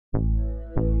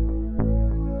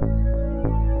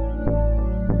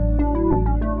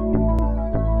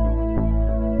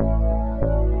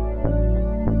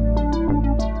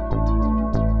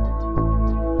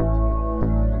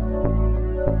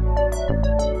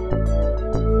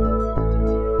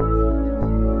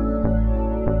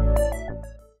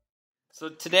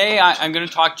Today I'm going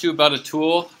to talk to you about a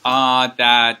tool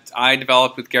that I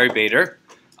developed with Gary Bader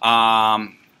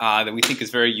that we think is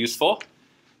very useful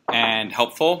and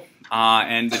helpful,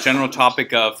 and the general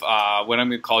topic of what I'm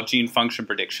going to call gene function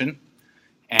prediction.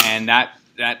 And that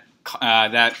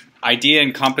idea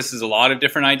encompasses a lot of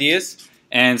different ideas,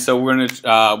 and so we're going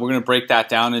to break that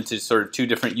down into sort of two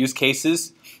different use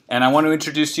cases. And I want to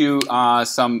introduce you to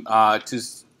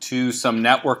some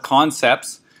network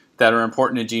concepts that are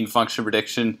important in gene function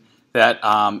prediction that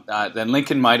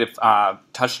Lincoln might have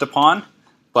touched upon,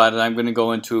 but I'm going to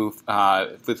go into with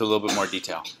a little bit more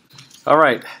detail. All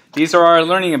right, these are our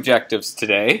learning objectives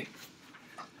today.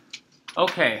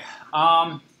 Okay,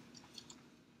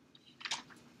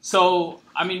 so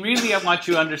I mean, really, I want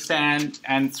you to understand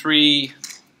three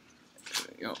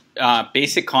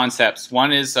basic concepts.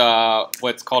 One is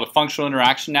what's called a functional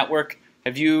interaction network.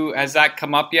 Has that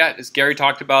come up yet? Has Gary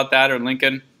talked about that, or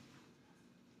Lincoln?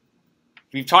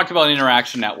 We've talked about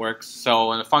interaction networks.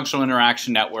 So in a functional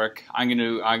interaction network, I'm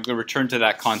going to return to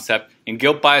that concept. In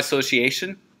guilt by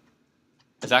association,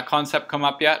 has that concept come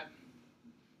up yet?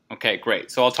 Okay,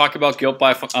 great. So I'll talk about guilt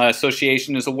by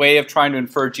association as a way of trying to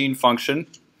infer gene function,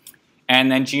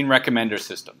 and then gene recommender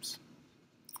systems.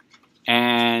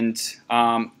 And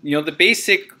the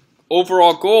basic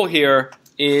overall goal here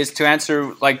is to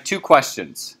answer like two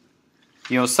questions.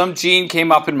 Some gene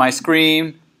came up in my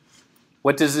screen.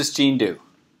 What does this gene do?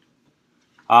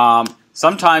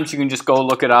 Sometimes you can just go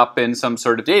look it up in some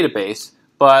sort of database,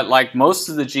 but like most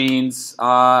of the genes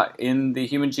in the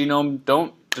human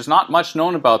genome, there's not much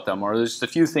known about them, or there's just a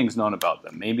few things known about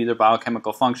them. Maybe their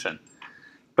biochemical function.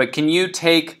 But can you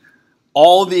take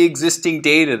all the existing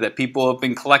data that people have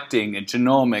been collecting in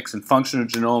genomics and functional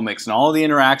genomics and all the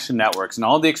interaction networks and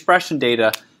all the expression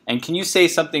data, and can you say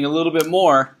something a little bit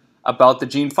more about the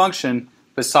gene function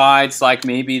besides like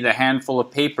maybe the handful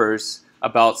of papers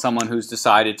about someone who's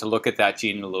decided to look at that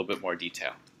gene in a little bit more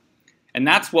detail? And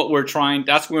that's what we're going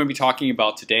to be talking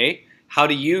about today, how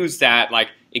to use that like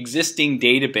existing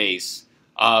database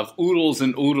of oodles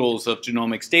and oodles of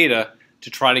genomics data to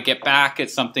try to get back at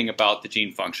something about the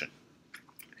gene function.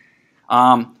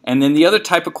 And then the other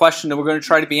type of question that we're going to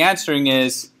try to be answering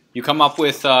is we come up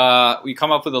with a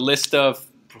list of,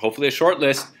 hopefully a short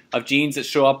list, of genes that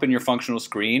show up in your functional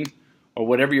screen, or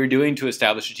whatever you're doing to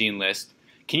establish a gene list.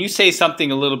 Can you say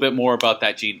something a little bit more about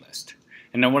that gene list?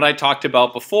 And then what I talked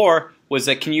about before was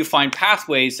that can you find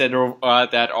pathways that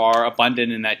are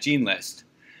abundant in that gene list?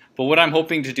 But what I'm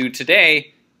hoping to do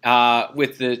today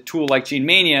with the tool like Gene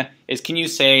Mania is, can you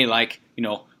say like,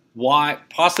 why,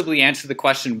 possibly answer the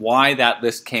question why that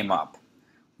list came up?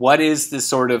 What is the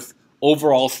sort of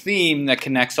overall theme that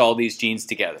connects all these genes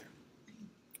together?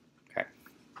 Okay.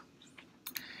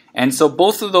 And so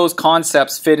both of those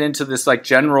concepts fit into this like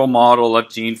general model of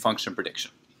gene function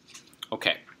prediction.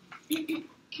 Okay.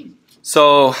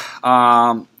 So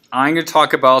I'm going to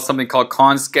talk about something called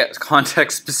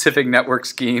context-specific network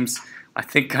schemes. I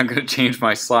think I'm going to change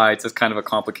my slides. It's kind of a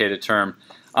complicated term.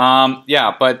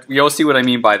 Yeah, but you'll see what I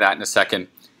mean by that in a second.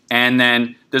 And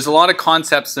then there's a lot of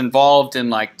concepts involved in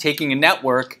like taking a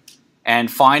network and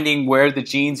finding where the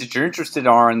genes that you're interested in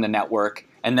are in the network,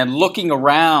 and then looking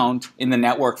around in the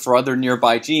network for other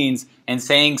nearby genes and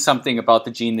saying something about the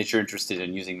gene that you're interested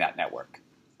in using that network.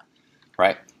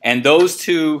 Right? And those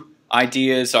two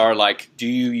ideas are like, do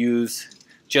you use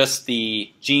just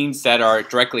the genes that are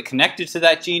directly connected to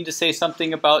that gene to say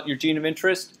something about your gene of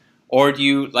interest? Or do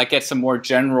you like get some more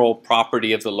general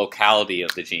property of the locality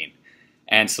of the gene?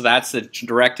 And so that's the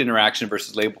direct interaction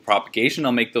versus label propagation.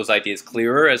 I'll make those ideas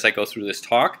clearer as I go through this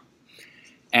talk.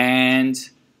 And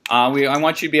I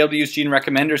want you to be able to use gene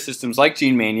recommender systems like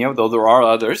Gene Mania, though there are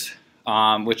others,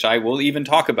 which I will even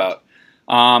talk about,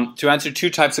 to answer two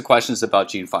types of questions about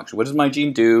gene function. What does my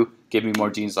gene do? Give me more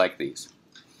genes like these.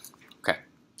 Okay,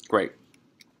 great.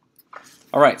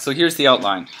 All right, so here's the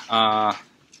outline. Wow,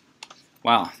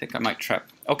 I think I might trip.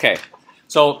 Okay,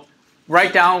 so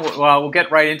right down, we'll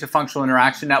get right into functional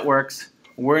interaction networks.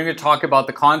 We're going to talk about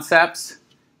the concepts,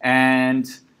 and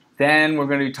then we're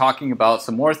going to be talking about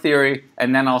some more theory,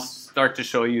 and then I'll start to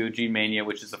show you Gene Mania,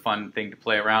 which is a fun thing to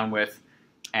play around with.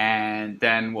 And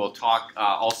then we'll talk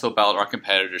also about our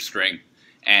competitor string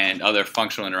and other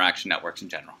functional interaction networks in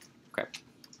general. Okay.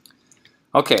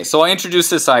 Okay, so I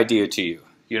introduced this idea to you.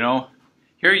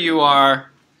 Here you are.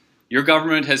 Your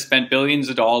government has spent billions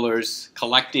of dollars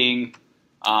collecting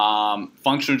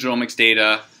functional genomics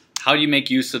data. How do you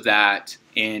make use of that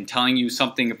in telling you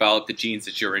something about the genes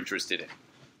that you're interested in?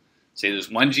 Say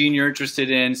there's one gene you're interested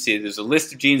in. Say there's a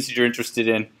list of genes that you're interested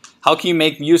in. How can you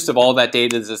make use of all that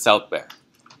data that's out there?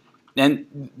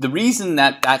 the reason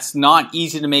that that's not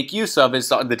easy to make use of is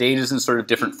the data is in sort of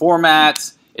different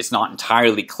formats. It's not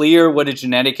entirely clear what a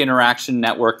genetic interaction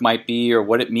network might be or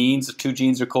what it means if two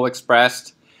genes are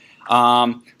co-expressed.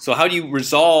 So how do you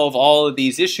resolve all of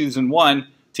these issues in one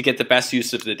to get the best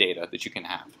use of the data that you can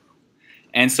have?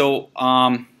 And so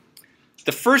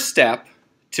the first step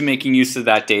to making use of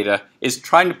that data is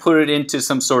trying to put it into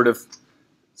some sort of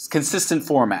consistent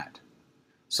format.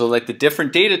 So like the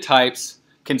different data types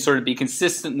can sort of be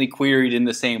consistently queried in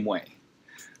the same way,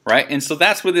 right? And so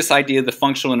that's where this idea of the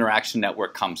functional interaction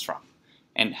network comes from.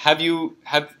 And have you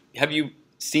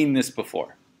seen this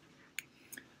before?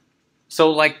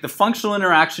 So like the functional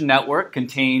interaction network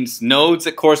contains nodes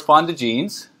that correspond to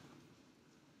genes.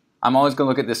 I'm always going to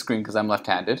look at this screen because I'm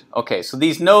left-handed. Okay, so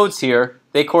these nodes here,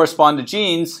 they correspond to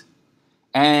genes,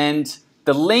 and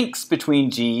the links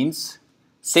between genes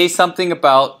say something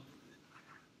about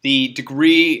the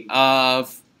degree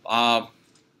of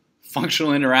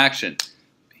functional interaction.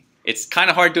 It's kind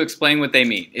of hard to explain what they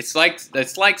mean. It's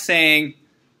like saying,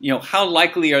 you know, how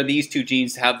likely are these two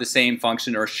genes to have the same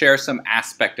function or share some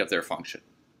aspect of their function?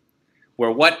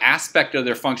 Where what aspect of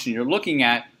their function you're looking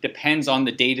at depends on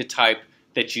the data type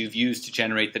that you've used to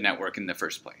generate the network in the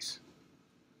first place.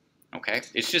 Okay?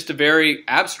 It's just a very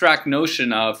abstract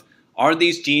notion of, are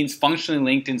these genes functionally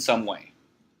linked in some way?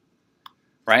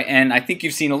 Right? And I think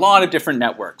you've seen a lot of different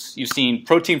networks. You've seen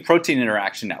protein-protein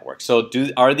interaction networks. So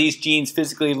are these genes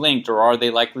physically linked, or are they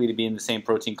likely to be in the same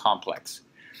protein complex?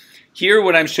 Here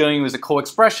what I'm showing you is a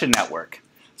co-expression network.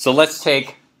 So let's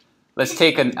take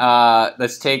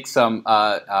some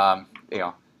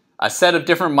a set of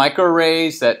different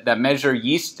microarrays that measure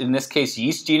yeast, in this case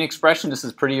yeast gene expression. This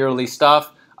is pretty early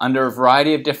stuff, under a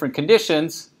variety of different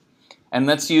conditions. And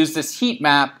let's use this heat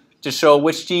map to show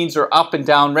which genes are up and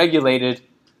down regulated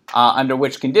under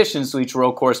which conditions, so each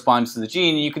row corresponds to the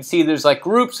gene. And you can see there's like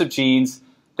groups of genes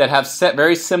that have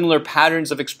very similar patterns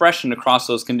of expression across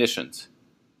those conditions.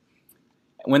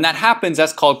 When that happens,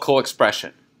 that's called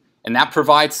co-expression. And that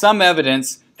provides some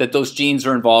evidence that those genes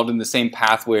are involved in the same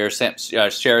pathway or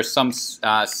share some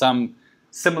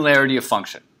similarity of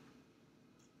function.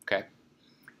 Okay?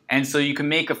 And so you can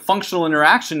make a functional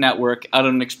interaction network out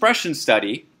of an expression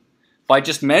study by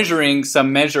just measuring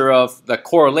some measure of the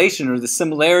correlation or the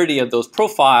similarity of those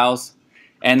profiles,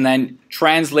 and then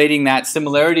translating that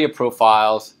similarity of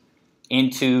profiles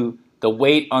into the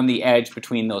weight on the edge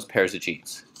between those pairs of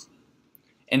genes.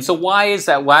 And so why is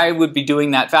that? Why would be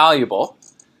doing that valuable?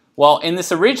 Well, in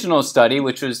this original study,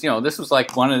 which was, this was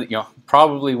like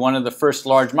probably one of the first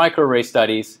large microarray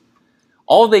studies,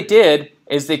 all they did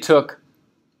is they took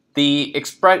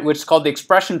which is called the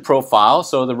expression profile,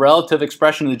 so the relative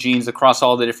expression of the genes across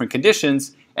all the different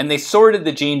conditions, and they sorted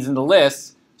the genes into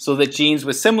lists so that genes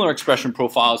with similar expression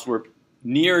profiles were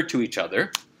near to each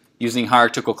other using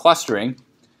hierarchical clustering.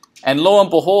 And lo and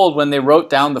behold, when they wrote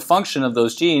down the function of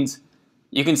those genes,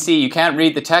 you can see, you can't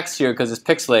read the text here because it's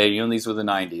pixelated. These were the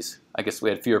 90s. I guess we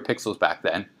had fewer pixels back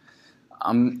then.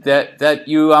 You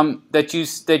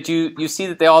see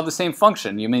that they all have the same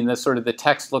function. You mean that sort of the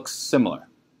text looks similar.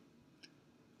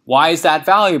 Why is that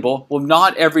valuable? Well,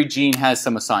 not every gene has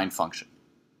some assigned function,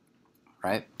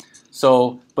 right?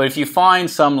 So, but if you find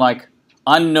some like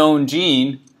unknown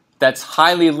gene that's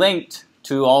highly linked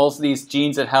to all of these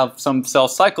genes that have some cell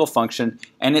cycle function,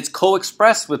 and it's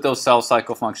co-expressed with those cell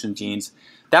cycle function genes,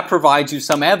 that provides you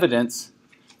some evidence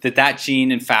that that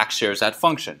gene in fact shares that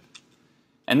function.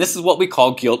 And this is what we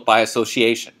call guilt by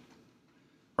association,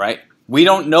 right? We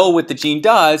don't know what the gene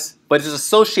does, but it's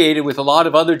associated with a lot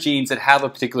of other genes that have a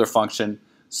particular function,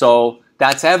 so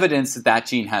that's evidence that that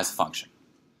gene has function,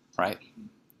 right?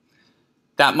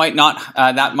 That might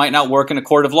not work in a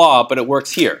court of law, but it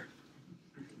works here,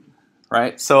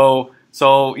 right? So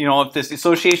if this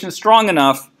association is strong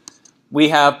enough, we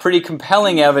have pretty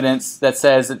compelling evidence that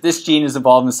says that this gene is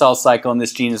involved in the cell cycle and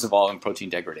this gene is involved in protein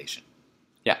degradation.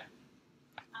 Yeah?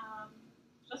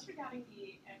 Just regarding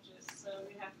the edges, so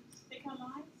we have thicker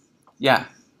lines. Yeah.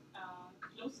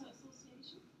 Closer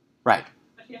association. Right.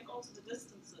 But we have also the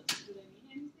distances. Do they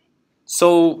mean anything?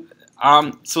 So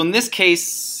in this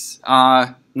case,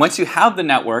 once you have the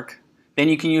network, then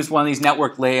you can use one of these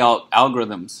network layout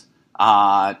algorithms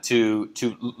to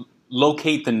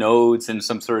locate the nodes in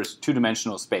some sort of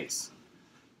two-dimensional space.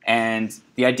 And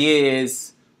the idea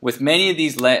is, with many of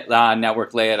these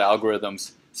network layout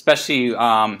algorithms, especially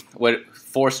what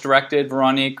force-directed,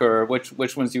 Veronique, or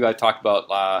which ones you guys talked about?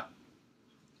 I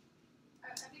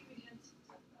think we didn't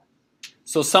talk about.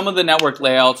 So some of the network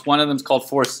layouts, one of them is called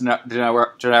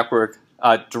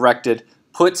force-directed,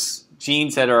 puts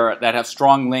genes that have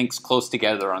strong links close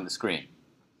together on the screen.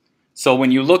 So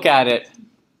when you look at it,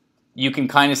 you can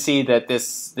kind of see that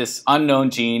this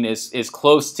unknown gene is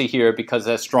close to here because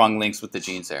it has strong links with the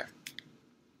genes there.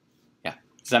 Yeah,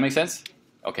 does that make sense?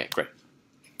 Okay, great.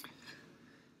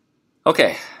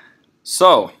 Okay,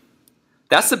 so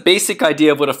that's the basic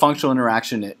idea of what a functional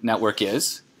interaction network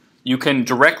is. You can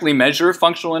directly measure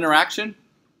functional interaction.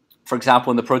 For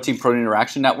example, in the protein-protein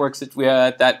interaction networks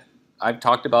that I've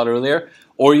talked about earlier,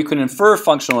 or you can infer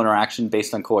functional interaction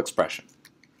based on co-expression.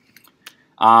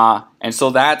 And so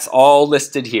that's all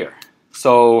listed here.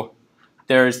 So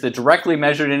there's the directly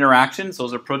measured interactions.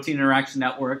 Those are protein interaction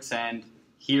networks. And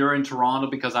here in Toronto,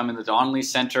 because I'm in the Donnelly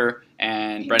Center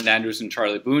and Brent Andrews and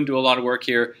Charlie Boone do a lot of work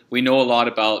here, we know a lot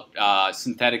about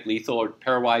synthetic lethal or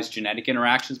pairwise genetic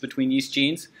interactions between yeast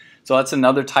genes. So that's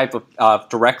another type of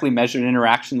directly measured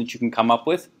interaction that you can come up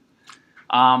with.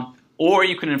 Or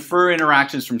you can infer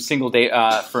interactions from single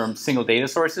data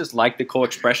sources, like the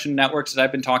co-expression networks that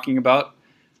I've been talking about.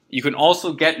 You can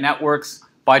also get networks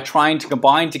by trying to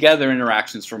combine together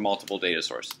interactions from multiple data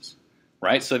sources,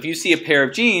 right? So if you see a pair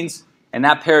of genes, and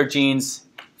that pair of genes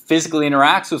physically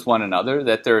interacts with one another,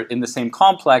 that they're in the same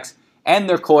complex, and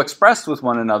they're co-expressed with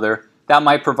one another, that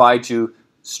might provide you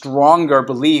stronger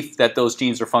belief that those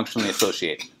genes are functionally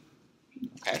associated.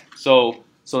 Okay, so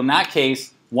in that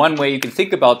case, one way you can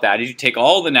think about that is you take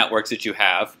all the networks that you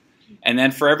have, and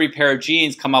then for every pair of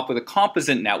genes, come up with a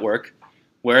composite network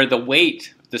where the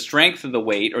weight, the strength of the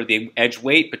weight, or the edge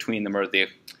weight between them, or the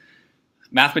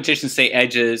mathematicians say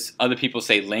edges, other people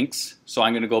say links. So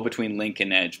I'm going to go between link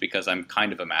and edge because I'm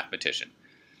kind of a mathematician.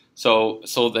 So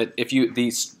that if you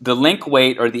the link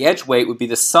weight or the edge weight would be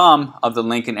the sum of the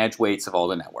link and edge weights of all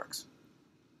the networks.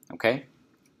 Okay?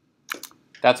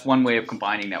 That's one way of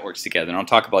combining networks together, and I'll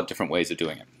talk about different ways of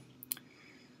doing it.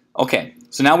 Okay,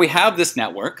 so now we have this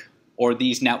network, or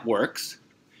these networks.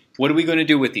 What are we going to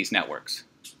do with these networks?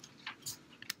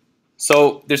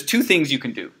 So there's two things you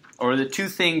can do, or the two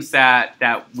things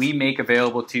that we make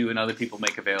available to you and other people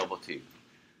make available to you.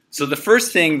 So the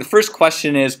first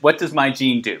question is, what does my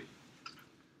gene do?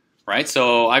 Right,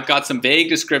 so I've got some vague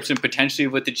description potentially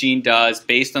of what the gene does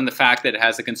based on the fact that it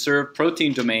has a conserved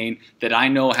protein domain that I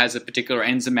know has a particular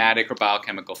enzymatic or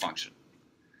biochemical function.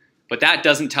 But that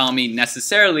doesn't tell me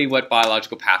necessarily what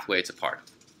biological pathway it's a part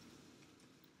of.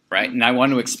 Right, and I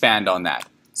want to expand on that.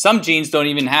 Some genes don't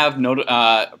even have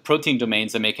protein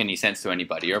domains that make any sense to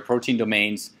anybody, or protein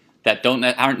domains that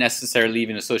aren't necessarily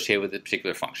even associated with a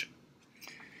particular function.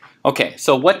 Okay,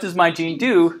 so what does my gene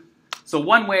do? So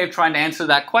one way of trying to answer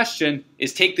that question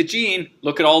is take the gene,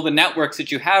 look at all the networks that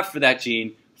you have for that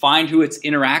gene, find who its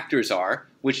interactors are,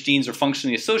 which genes are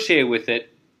functionally associated with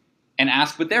it, and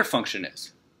ask what their function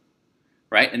is.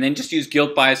 Right? And then just use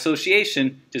guilt by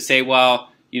association to say, well,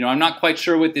 you know, I'm not quite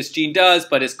sure what this gene does,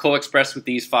 but it's co-expressed with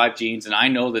these 5 genes, and I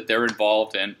know that they're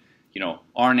involved in, you know,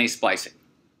 RNA splicing.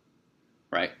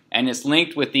 Right? And it's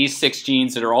linked with these 6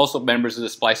 genes that are also members of the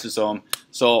spliceosome.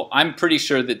 So I'm pretty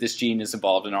sure that this gene is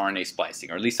involved in RNA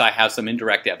splicing, or at least I have some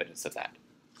indirect evidence of that.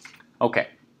 Okay.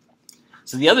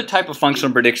 So the other type of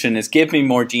functional prediction is give me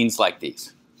more genes like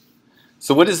these.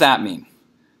 So what does that mean?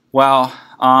 Well,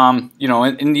 you know,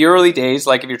 in the early days,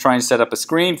 like if you're trying to set up a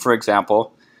screen, for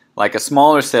example, like a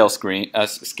smaller scale screen,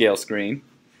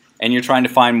 and you're trying to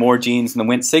find more genes in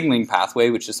the Wnt signaling pathway,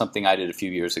 which is something I did a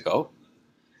few years ago.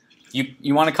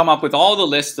 You want to come up with all the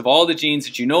lists of all the genes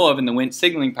that you know of in the Wnt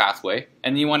signaling pathway,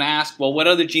 and then you want to ask, well, what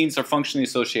other genes are functionally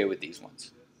associated with these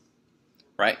ones?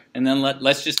 Right? And then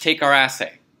let's just take our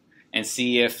assay and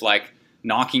see if, like,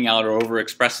 knocking out or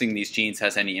overexpressing these genes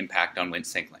has any impact on Wnt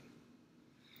signaling.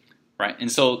 Right?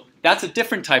 And so that's a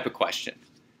different type of question.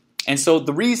 And so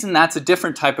the reason that's a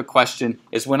different type of question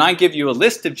is when I give you a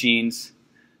list of genes,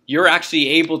 you're actually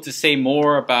able to say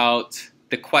more about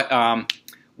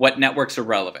what networks are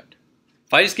relevant.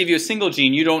 If I just give you a single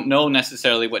gene, you don't know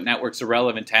necessarily what networks are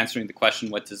relevant to answering the question,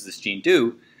 what does this gene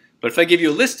do? But if I give you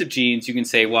a list of genes, you can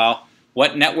say, well,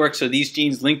 what networks are these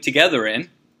genes linked together in?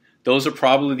 Those are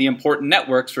probably the important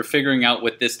networks for figuring out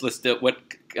what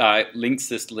links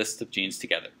this list of genes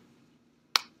together.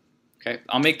 Okay,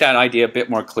 I'll make that idea a bit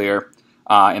more clear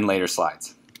in later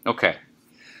slides. Okay,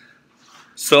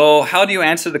 so how do you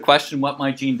answer the question, what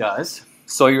my gene does?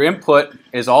 So your input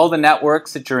is all the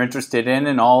networks that you're interested in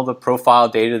and all the profile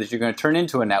data that you're going to turn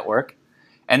into a network.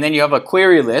 And then you have a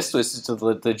query list, which is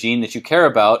the gene that you care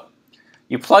about.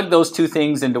 You plug those two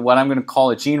things into what I'm going to call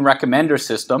a gene recommender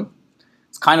system.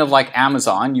 It's kind of like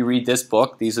Amazon. You read this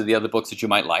book, these are the other books that you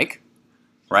might like,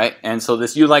 right? And so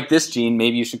you like this gene,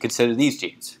 maybe you should consider these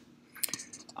genes.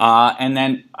 And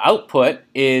then output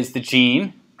is the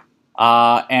gene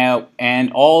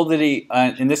and all the,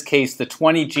 in this case, the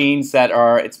 20 genes that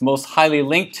are it's most highly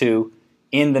linked to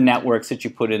in the networks that you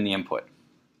put in the input.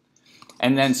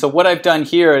 And then, so what I've done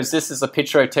here is this is a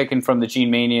picture I've taken from the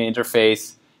GeneMania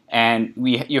interface, and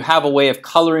you have a way of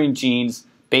coloring genes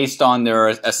based on their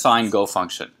assigned go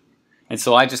function. And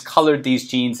so I just colored these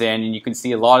genes in, and you can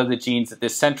see a lot of the genes that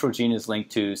this central gene is linked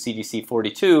to,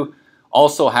 CDC42,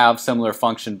 also have similar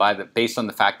function based on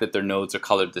the fact that their nodes are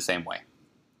colored the same way.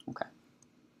 Okay,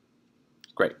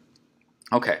 great.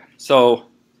 Okay, so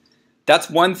that's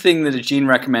one thing that a gene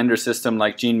recommender system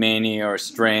like GeneMania or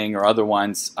String or other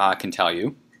ones can tell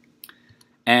you.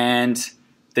 And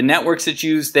the networks that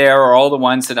you use there are all the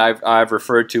ones that I've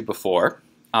referred to before.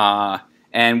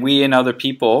 And we and other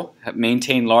people have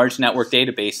maintained large network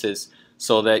databases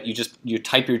so that you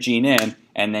type your gene in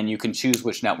and then you can choose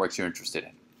which networks you're interested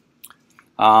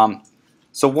in.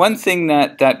 So one thing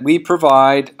that we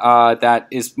provide that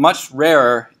is much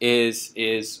rarer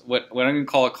is what I'm going to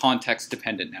call a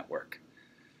context-dependent network.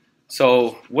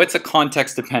 So what's a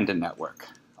context-dependent network?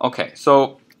 Okay,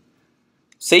 so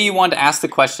say you want to ask the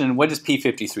question, what does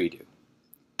P53 do?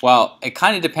 Well, it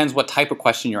kind of depends what type of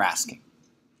question you're asking.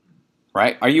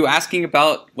 Right? Are you asking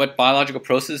about what biological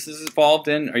process is involved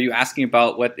in? Are you asking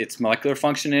about what its molecular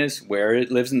function is, where it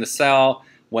lives in the cell,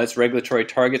 what its regulatory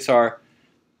targets are?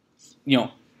 You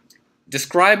know,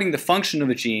 describing the function of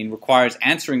a gene requires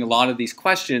answering a lot of these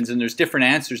questions, and there's different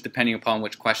answers depending upon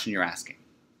which question you're asking.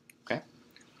 Okay?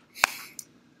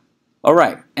 All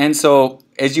right, and so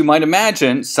as you might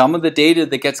imagine, some of the data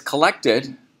that gets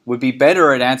collected would be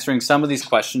better at answering some of these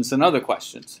questions than other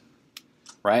questions.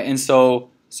 Right? And so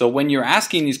when you're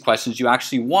asking these questions, you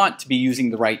actually want to be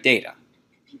using the right data.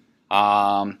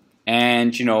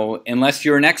 And you know, unless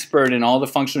you're an expert in all the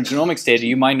functional genomics data,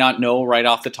 you might not know right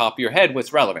off the top of your head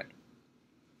what's relevant.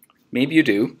 Maybe you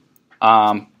do.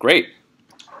 Great.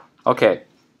 Okay.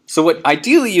 So what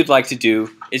ideally you'd like to do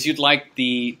is you'd like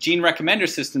the gene recommender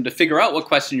system to figure out what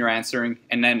question you're answering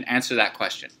and then answer that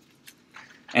question.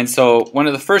 And so one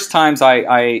of the first times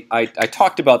I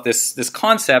talked about this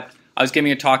concept, I was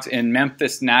giving a talk in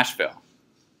Memphis, Nashville.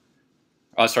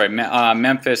 Oh, sorry,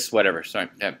 Memphis, whatever. Sorry,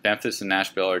 Memphis and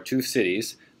Nashville are two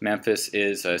cities. Memphis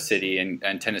is a city,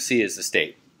 and Tennessee is a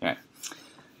state. Right.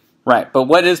 Right. But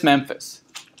what is Memphis?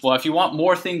 Well, if you want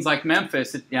more things like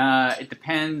Memphis, it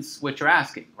depends what you're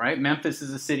asking. Right. Memphis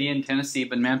is a city in Tennessee,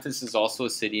 but Memphis is also a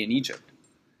city in Egypt.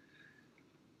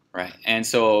 Right. And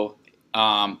so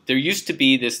there used to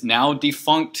be this now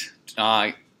defunct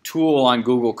tool on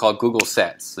Google called Google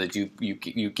Sets, that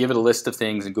you give it a list of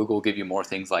things and Google will give you more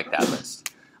things like that list.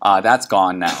 That's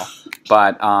gone now.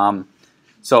 But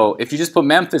so if you just put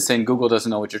Memphis in, Google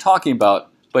doesn't know what you're talking about.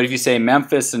 But if you say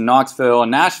Memphis and Knoxville and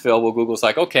Nashville, well, Google's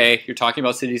like, okay, you're talking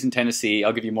about cities in Tennessee.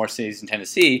 I'll give you more cities in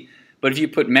Tennessee. But if you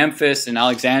put Memphis and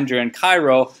Alexandria and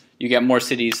Cairo, you get more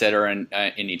cities that are in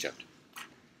Egypt.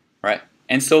 Right?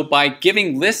 And so by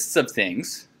giving lists of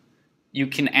things, you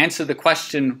can answer the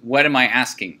question, what am I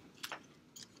asking?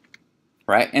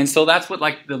 Right? And so that's what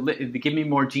like the give me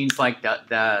more genes like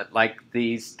like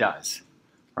these does.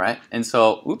 Right? And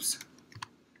so, oops.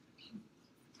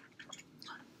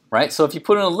 Right? So if you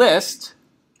put in a list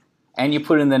and you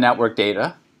put in the network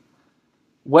data,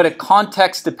 what a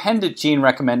context-dependent gene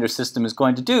recommender system is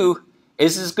going to do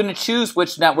is it's going to choose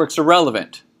which networks are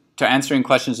relevant to answering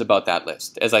questions about that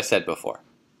list, as I said before.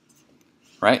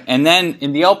 Right? And then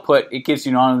in the output, it gives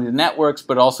you not only the networks,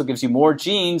 but also gives you more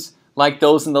genes like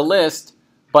those in the list.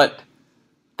 But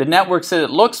the networks that it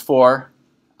looks for,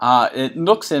 it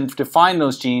looks in to find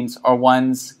those genes are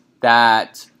ones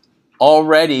that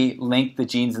already link the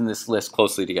genes in this list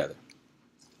closely together.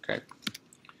 Okay.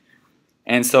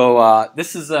 And so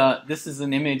this is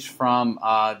an image from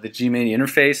the GeneMania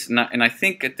interface, and I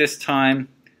think at this time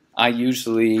I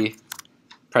usually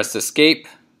press escape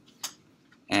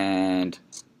and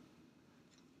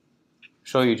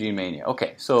show you GeneMania.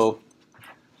 Okay, so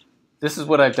this is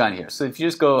what I've done here. So if you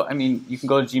just go, I mean, you can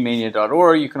go to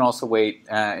gmania.org. You can also wait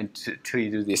until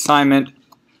you do the assignment.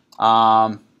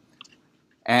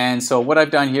 And so what I've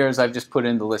done here is I've just put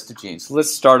in the list of genes. So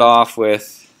let's start off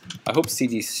with, I hope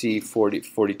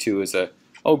CDC42 is a,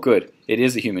 oh good, it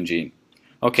is a human gene.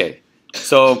 Okay,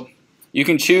 so you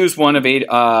can choose one of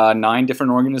 9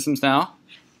 different organisms now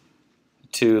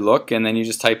to look, and then you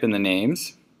just type in the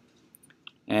names.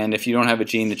 And if you don't have a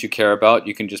gene that you care about,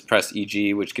 you can just press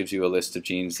EG, which gives you a list of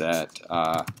genes that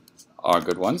are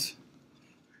good ones.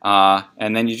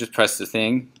 And then you just press the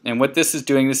thing. And what this is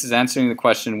doing, this is answering the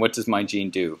question, what does my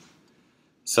gene do?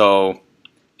 So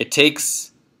it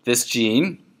takes this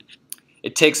gene,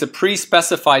 it takes a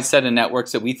pre-specified set of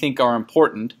networks that we think are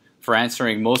important, for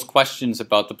answering most questions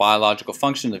about the biological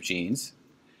function of genes.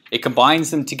 It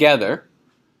combines them together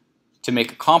to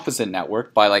make a composite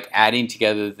network by like adding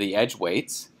together the edge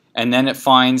weights, and then it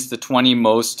finds the 20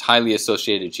 most highly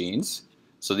associated genes.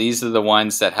 So these are the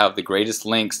ones that have the greatest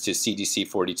links to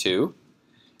CDC42.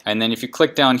 And then if you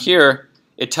click down here,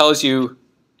 it tells you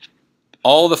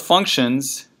all the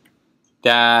functions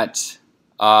that,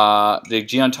 the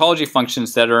gene ontology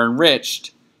functions that are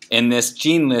enriched in this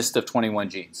gene list of 21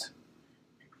 genes.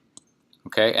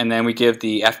 Okay, and then we give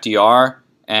the FDR,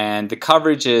 and the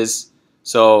coverage is,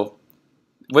 so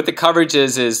what the coverage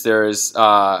is there's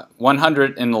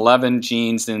 111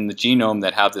 genes in the genome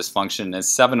that have this function, and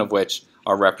 7 of which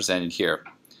are represented here.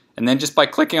 And then just by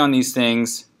clicking on these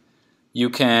things, you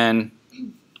can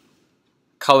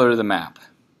color the map.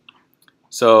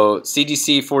 So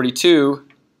CDC42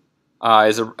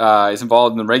 is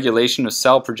involved in the regulation of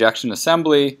cell projection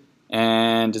assembly,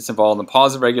 and it's involved in the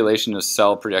positive regulation of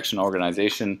cell projection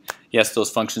organization. Yes, those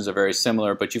functions are very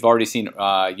similar, but you've already seen,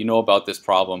 you know about this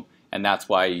problem, and that's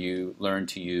why you learn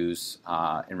to use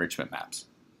enrichment maps.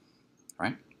 All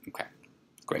right? Okay,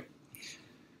 great.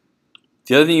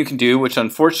 The other thing you can do, which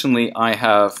unfortunately I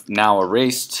have now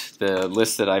erased the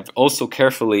list that I've also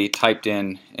carefully typed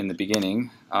in the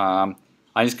beginning. I'm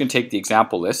just going to take the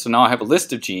example list. So now I have a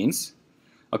list of genes.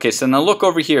 Okay, so now look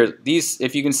over here. These,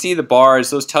 if you can see the bars,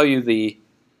 those tell you the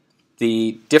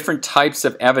different types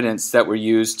of evidence that were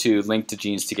used to link the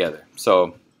genes together.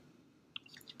 So,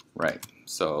 right.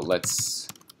 So let's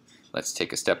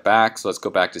take a step back. So let's go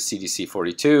back to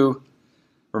CDC42.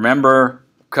 Remember,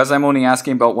 because I'm only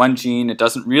asking about one gene, it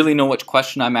doesn't really know which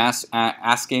question I'm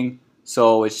asking.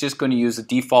 So it's just going to use a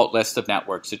default list of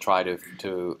networks to try to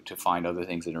find other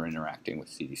things that are interacting with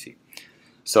CDC.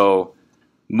 So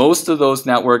most of those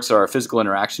networks are physical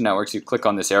interaction networks. You click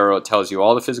on this arrow, it tells you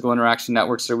all the physical interaction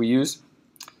networks that we use.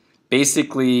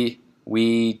 Basically,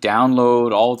 we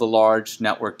download all the large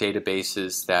network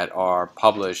databases that are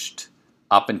published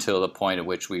up until the point at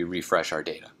which we refresh our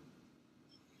data.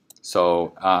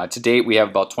 So to date, we have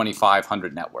about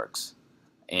 2,500 networks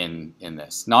in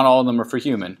this. Not all of them are for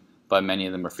human, but many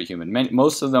of them are for human.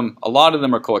 Most of them, a lot of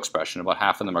them are co-expression. About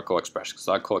half of them are co-expression, because a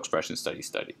lot of co-expression studies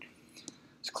studied.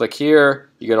 So click here,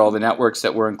 you get all the networks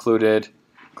that were included.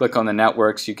 Click on the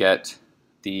networks, you get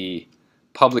the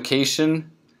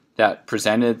publication that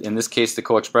presented, in this case the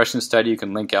co-expression study. You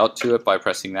can link out to it by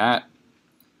pressing that.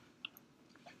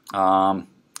 And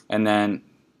then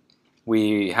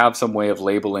we have some way of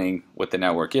labeling what the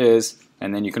network is,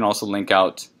 and then you can also link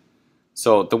out.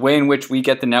 So the way in which we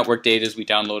get the network data is we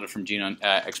download it from Gene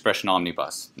Expression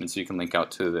Omnibus, and so you can link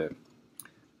out to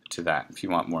that if you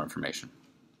want more information.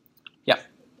 Yeah.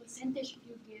 The percentage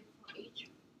you give for each,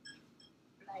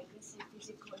 like let's say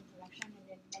physical interaction and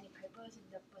then many papers, and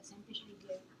the percentage you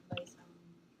give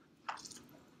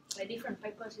by different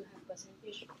papers you have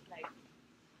percentage, like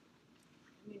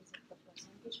means the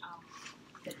percentage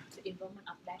of the involvement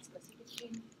of that specific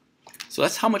gene. So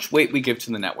that's how much weight we give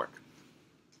to the network.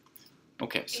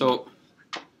 Okay, so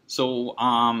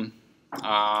I'll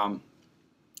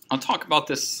talk about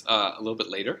this a little bit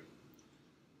later,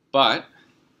 but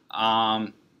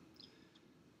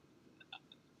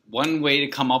one way to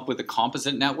come up with a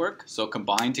composite network, so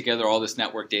combine together all this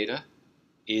network data,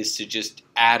 is to just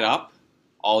add up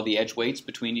all the edge weights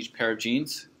between each pair of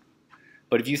genes.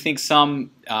 But if you think some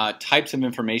types of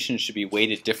information should be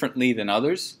weighted differently than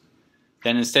others,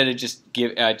 then instead of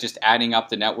just adding up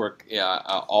the network,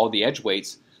 all the edge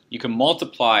weights, you can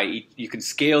multiply, you can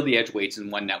scale the edge weights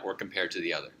in one network compared to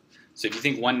the other. So if you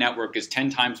think one network is 10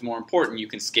 times more important, you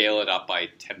can scale it up by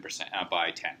 10%,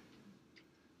 by 10,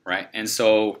 right? And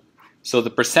so the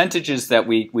percentages that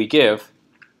we give,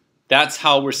 that's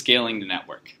how we're scaling the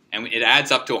network. And it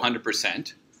adds up to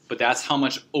 100%, but that's how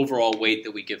much overall weight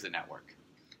that we give the network.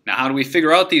 Now, how do we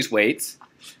figure out these weights?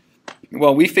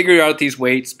 Well, we figured out these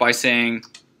weights by saying,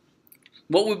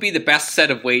 what would be the best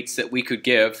set of weights that we could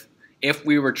give if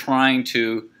we were trying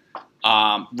to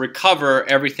recover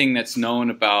everything that's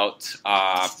known about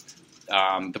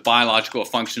the biological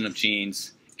function of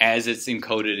genes as it's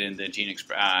encoded in the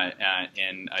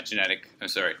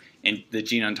in the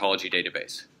gene ontology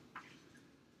database.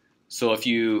 So if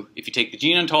you take the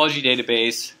gene ontology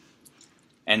database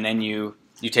and then you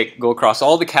go across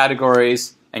all the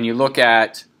categories and you look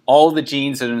at all the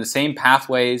genes that are in the same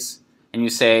pathways, and you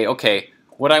say, okay,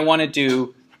 what I want to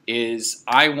do is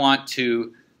I want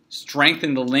to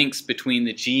strengthen the links between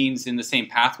the genes in the same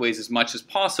pathways as much as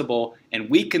possible and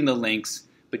weaken the links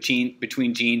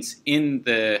between genes in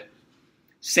the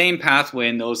same pathway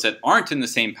and those that aren't in the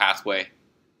same pathway.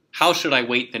 How should I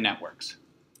weight the networks?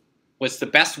 What's the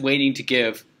best weighting to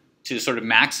give to sort of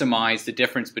maximize the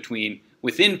difference between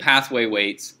within pathway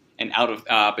weights and out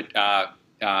of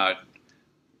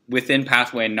within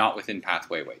pathway and not within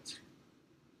pathway weights.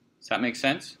 Does that make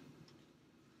sense?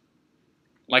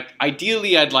 Like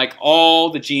ideally, I'd like all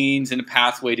the genes in a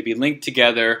pathway to be linked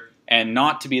together and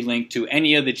not to be linked to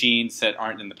any of the genes that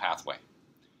aren't in the pathway.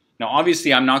 Now,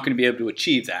 obviously, I'm not going to be able to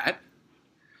achieve that,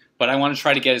 but I want to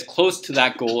try to get as close to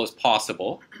that goal as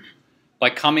possible by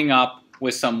coming up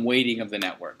with some weighting of the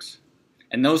networks.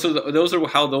 And those are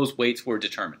how those weights were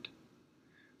determined.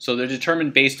 So they're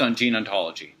determined based on gene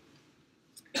ontology.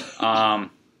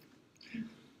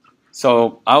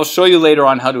 So I'll show you later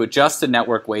on how to adjust the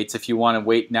network weights if you want to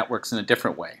weight networks in a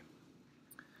different way.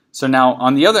 So now,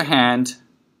 on the other hand,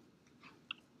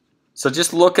 so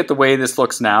just look at the way this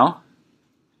looks now,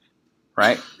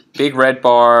 right? Big red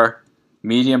bar,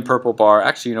 medium purple bar.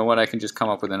 Actually, you know what? I can just come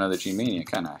up with another GMania,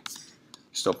 can't I?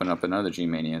 Just open up another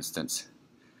GMania instance.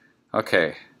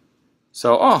 Okay.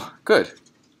 So, oh, good.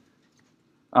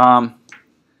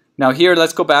 Now here,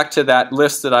 let's go back to that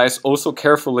list that I also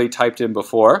carefully typed in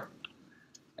before.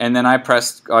 And then I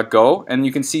pressed go. And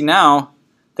you can see now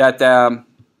that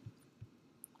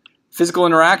physical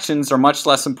interactions are much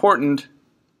less important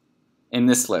in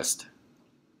this list.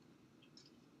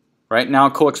 Right now,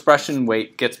 co-expression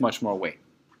weight gets much more weight.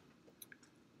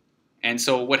 And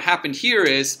so what happened here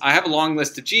is I have a long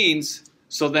list of genes.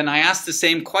 So then I asked the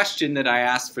same question that I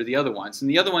asked for the other ones. And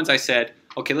the other ones I said,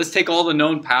 okay, let's take all the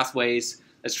known pathways.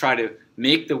 Let's try to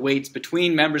make the weights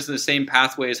between members of the same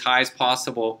pathway as high as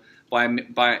possible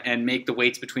and make the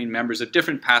weights between members of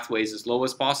different pathways as low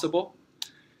as possible.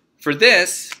 For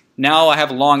this, now I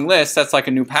have a long list. That's like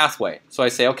a new pathway. So I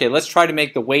say, okay, let's try to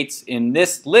make the weights in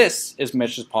this list as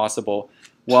much as possible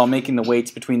while making the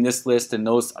weights between this list and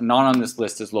those not on this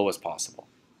list as low as possible.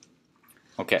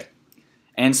 Okay.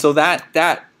 And so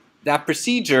that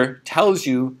procedure tells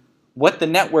you what the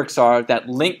networks are that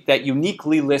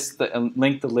uniquely link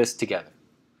the list together.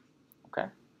 Okay,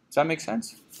 does that make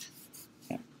sense?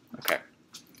 Yeah. Okay.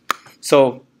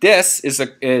 So this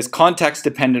is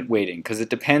context-dependent weighting because it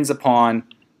depends upon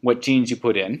what genes you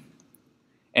put in,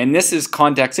 and this is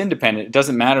context-independent. It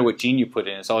doesn't matter what gene you put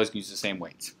in; it's always going to use the same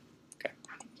weights. Okay.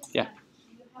 Yeah. Do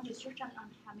you have restriction on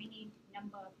how many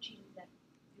number of genes that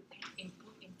you can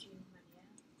input in GeneMania?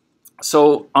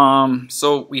 So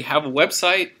we have a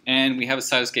website and we have a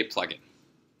Cytoscape plugin.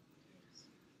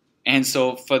 And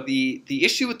so for the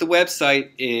issue with the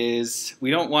website is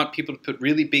we don't want people to put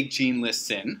really big gene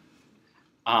lists in.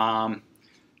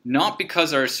 Not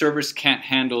because our servers can't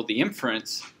handle the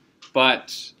inference,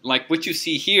 but like what you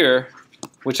see here,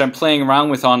 which I'm playing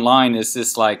around with online, is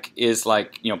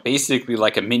basically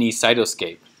like a mini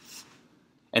Cytoscape.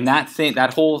 And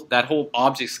that whole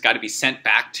object's got to be sent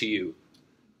back to you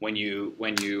when you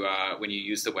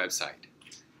use the website.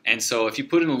 And so if you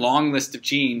put in a long list of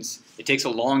genes, it takes a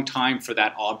long time for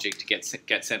that object to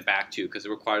get sent back to you because it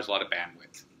requires a lot of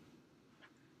bandwidth.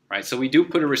 Right? So we do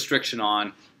put a restriction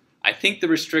on. I think the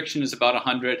restriction is about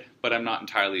 100, but I'm not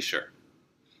entirely sure.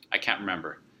 I can't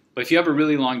remember. But if you have a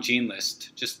really long gene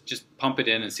list, just pump it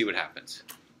in and see what happens.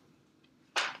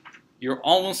 You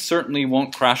almost certainly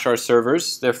won't crash our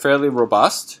servers. They're fairly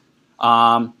robust.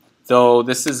 Though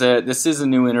this is a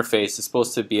new interface. It's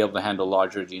supposed to be able to handle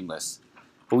larger gene lists.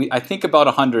 But I think about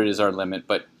 100 is our limit.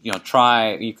 But you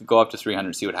could go up to 300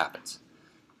 and see what happens.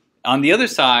 On the other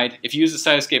side, if you use the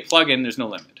Cytoscape plugin, there's no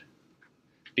limit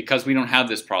because we don't have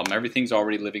this problem. Everything's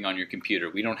already living on your computer.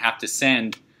 We don't have to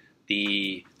send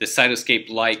the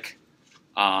Cytoscape-like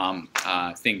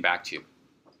thing back to you.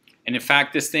 And in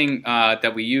fact, this thing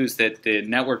that we use, that the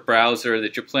network browser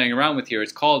that you're playing around with here,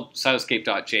 is called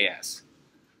Cytoscape.js.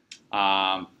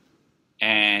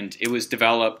 And it was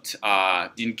developed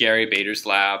in Gary Bader's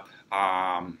lab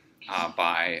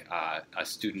by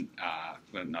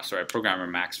a programmer,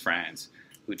 Max Franz,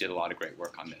 who did a lot of great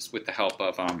work on this with the help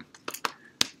of,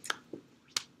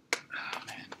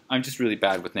 I'm just really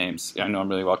bad with names. I know him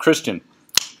really well. Christian.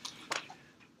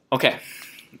 Okay,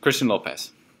 Christian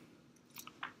Lopez.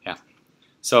 Yeah.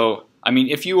 So, I mean,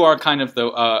 if you are kind of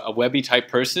a webby type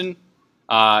person,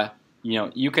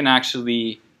 you can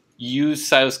actually use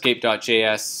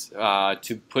Cytoscape.js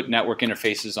to put network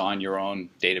interfaces on your own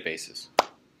databases.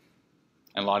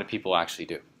 And a lot of people actually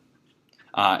do,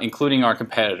 including our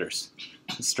competitors,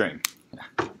 String.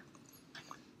 Yeah.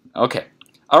 Okay.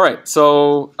 All right.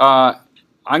 So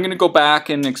I'm going to go back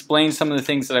and explain some of the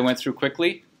things that I went through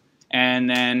quickly, and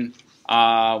then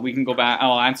we can go back.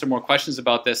 I'll answer more questions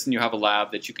about this, and you have a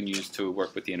lab that you can use to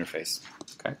work with the interface.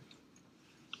 Okay.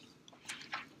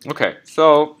 Okay.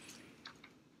 So,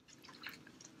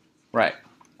 right.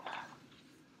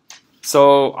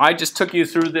 So I just took you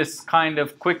through this kind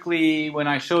of quickly when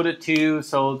I showed it to you.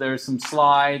 So there's some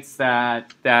slides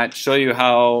that show you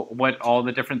what all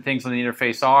the different things on the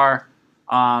interface are.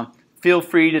 Feel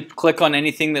free to click on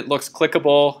anything that looks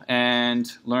clickable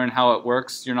and learn how it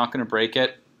works. You're not going to break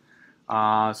it,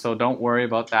 so don't worry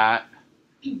about that.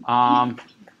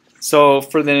 So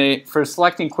for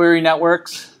selecting query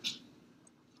networks,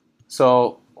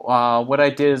 so what I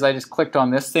did is I just clicked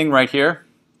on this thing right here,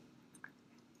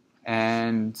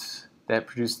 and that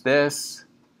produced this.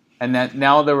 And that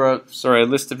now there were a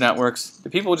list of networks.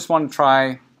 The people just want to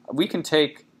try.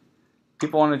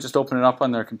 People want to just open it up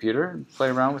on their computer and play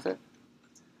around with it.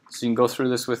 So you can go through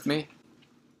this with me.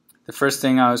 The first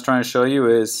thing I was trying to show you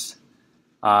is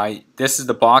this is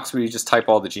the box where you just type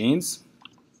all the genes.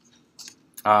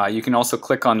 You can also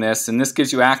click on this, and this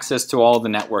gives you access to all the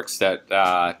networks that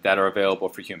are available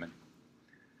for human.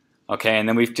 Okay, and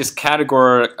then we've just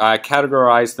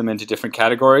categorized them into different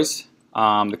categories.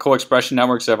 The co-expression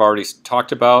networks I've already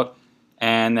talked about,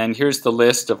 and then here's the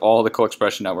list of all the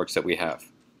co-expression networks that we have.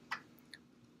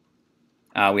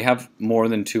 We have more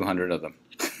than 200 of them.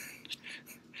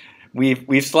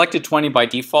 We've selected 20 by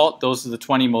default. Those are the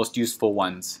 20 most useful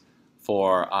ones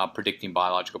for predicting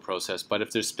biological process. But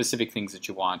if there's specific things that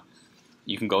you want,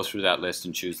 you can go through that list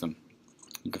and choose them.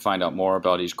 You can find out more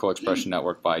about each co-expression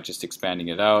network by just expanding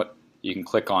it out. You can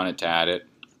click on it to add it.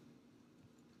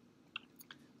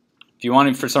 If you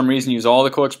want to, for some reason, use all the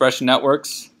co-expression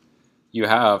networks, you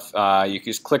can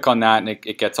just click on that and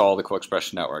it gets all the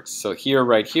co-expression networks. So here,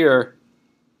 right here,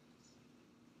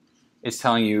 it's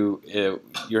telling you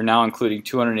you're now including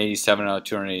 287 out of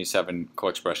 287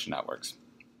 co-expression networks.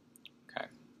 Okay.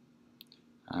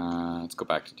 Let's go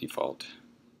back to default.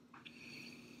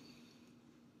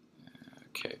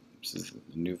 Okay, this is the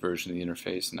new version of the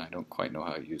interface, and I don't quite know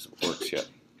how it works yet.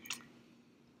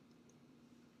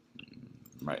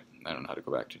 Right, I don't know how to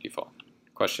go back to default.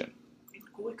 Question? In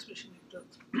co-expression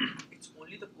networks, it's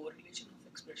only the correlation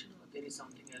of expression, or there is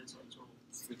something else also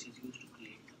which is used to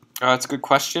create? That's a good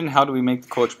question. How do we make the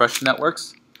co-expression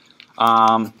networks?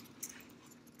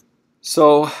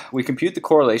 So we compute the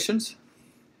correlations,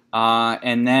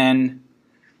 and then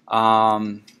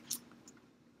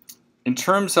in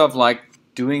terms of like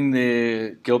doing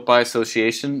the guilt by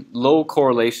association, low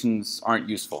correlations aren't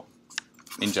useful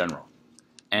in general.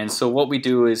 And so what we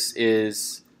do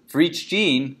is for each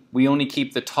gene, we only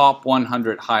keep the top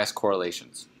 100 highest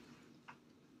correlations.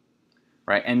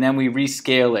 Right? And then we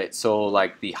rescale it, so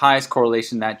like the highest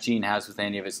correlation that gene has with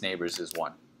any of its neighbors is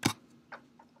 1.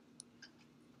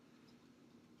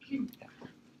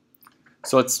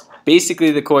 So it's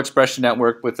basically the co-expression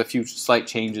network with a few slight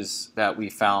changes that we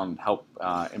found help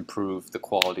improve the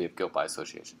quality of guilt by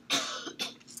association.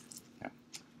 Yeah.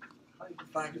 How do you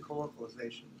define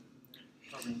co-localization?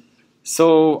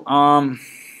 So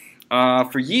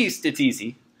for yeast, it's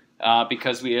easy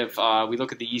because we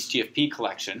look at the yeast GFP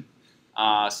collection.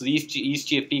 So the yeast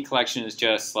GFP collection is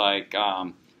just like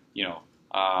Aaron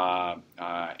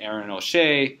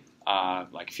O'Shea,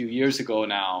 like a few years ago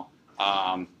now,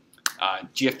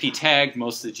 GFP tagged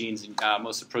most of the genes,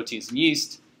 most of the proteins in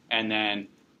yeast, and then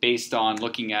based on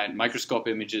looking at microscope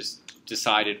images,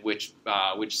 decided which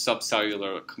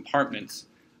subcellular compartments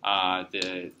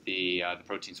the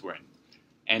proteins were in.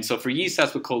 And so for yeast,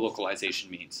 that's what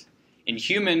co-localization means. In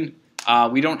human,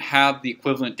 we don't have the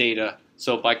equivalent data.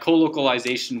 So by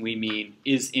co-localization, we mean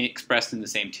is expressed in the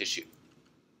same tissue.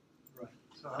 Right.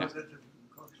 So how is that different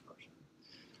from co-expression?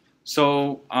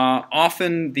 So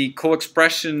often the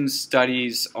co-expression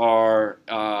studies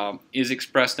is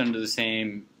expressed under the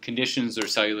same conditions or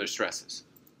cellular stresses.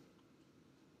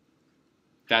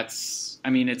 It's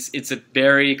a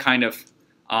very kind of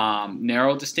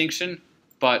narrow distinction.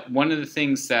 But one of the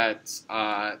things that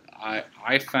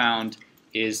I found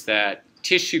is that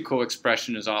tissue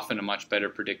co-expression is often a much better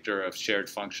predictor of shared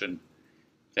function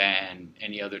than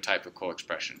any other type of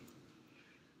co-expression.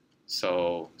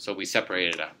 So we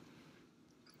separated it out.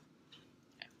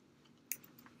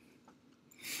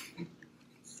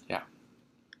 Yeah.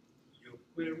 Your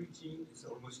query gene is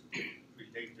almost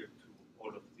related to all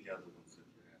of the other ones that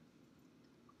you have.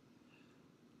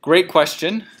 Great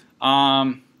question.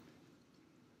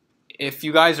 If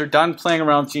you guys are done playing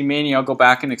around with GMania, I'll go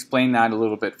back and explain that a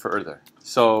little bit further.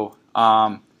 So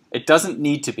it doesn't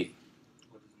need to be.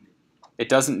 It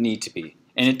doesn't need to be.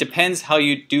 And it depends how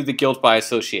you do the guilt by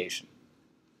association.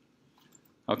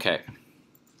 Okay.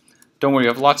 Don't worry, you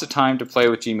have lots of time to play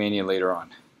with GMania later on.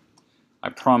 I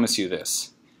promise you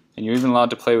this. And you're even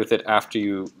allowed to play with it after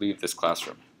you leave this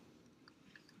classroom.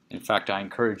 In fact, I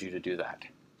encourage you to do that.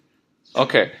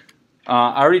 Okay.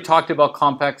 I already talked about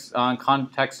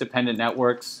context-dependent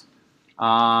networks.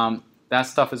 That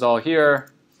stuff is all here.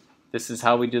 This is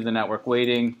how we do the network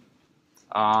weighting.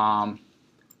 One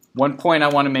point I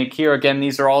want to make here, again,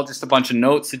 these are all just a bunch of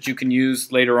notes that you can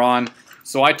use later on.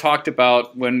 So I talked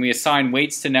about when we assign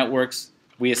weights to networks,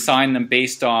 we assign them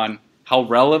based on how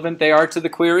relevant they are to the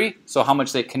query, so how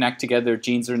much they connect together,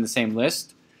 genes are in the same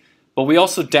list. But we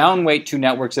also downweight two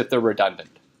networks if they're redundant.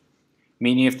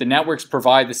 Meaning if the networks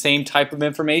provide the same type of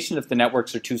information, if the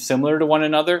networks are too similar to one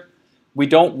another, we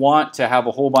don't want to have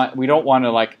a whole bunch, we don't want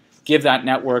to like give that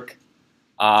network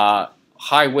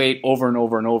high weight over and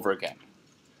over and over again.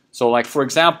 So like for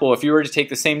example, if you were to take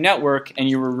the same network and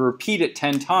you were to repeat it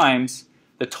 10 times,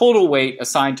 the total weight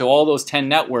assigned to all those 10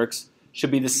 networks should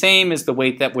be the same as the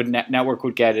weight that network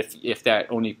would get if that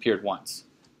only appeared once.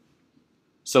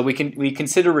 So we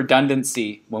consider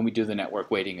redundancy when we do the network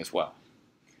weighting as well.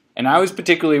 And I was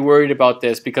particularly worried about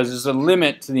this because there's a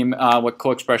limit to the, what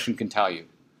co-expression can tell you.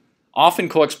 Often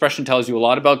co-expression tells you a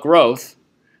lot about growth,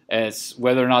 as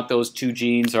whether or not those two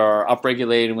genes are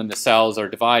upregulated when the cells are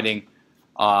dividing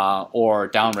or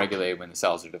downregulated when the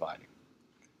cells are dividing.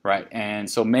 Right? And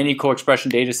so many co-expression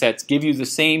data sets give you the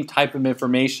same type of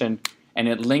information and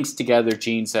it links together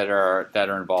genes that are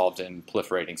involved in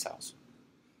proliferating cells.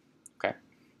 Okay?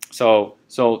 So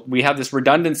we have this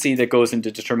redundancy that goes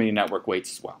into determining network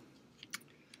weights as well.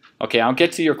 Okay, I'll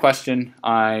get to your question.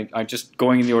 I'm just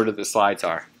going in the order the slides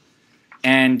are.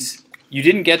 And you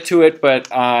didn't get to it, but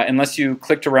unless you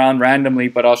clicked around randomly,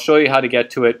 but I'll show you how to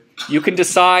get to it. You can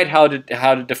decide how to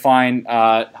define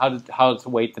how to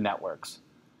weight the networks.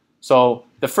 So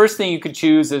the first thing you could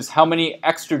choose is how many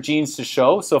extra genes to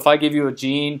show. So if I give you a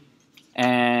gene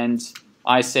and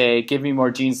I say, give me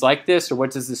more genes like this, or what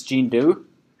does this gene do?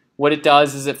 What it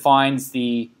does is it finds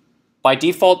by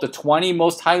default, the 20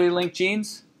 most highly linked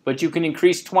genes, but you can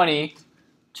increase 20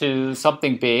 to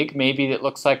something big, maybe that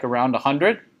looks like around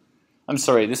 100. I'm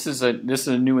sorry, this is a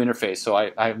new interface, so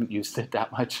I haven't used it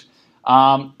that much.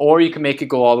 Or you can make it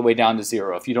go all the way down to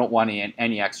 0 if you don't want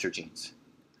any extra genes.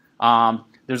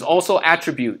 There's also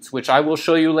attributes, which I will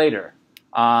show you later,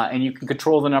 and you can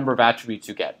control the number of attributes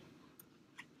you get.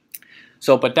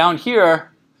 So, but down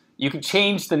here, you can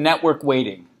change the network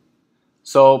weighting.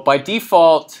 So by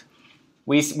default,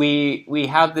 we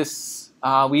have this,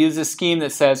 we use a scheme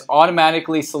that says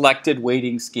automatically selected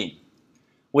weighting scheme.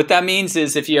 What that means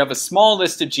is if you have a small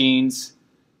list of genes,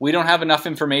 we don't have enough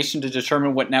information to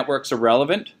determine what networks are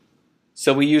relevant.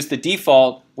 So we use the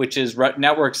default, which is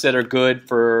networks that are good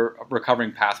for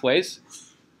recovering pathways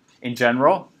in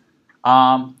general.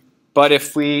 But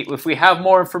if we have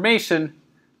more information,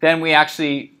 then we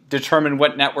actually determine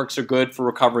what networks are good for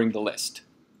recovering the list.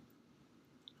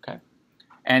 Okay?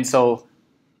 And so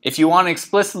if you want to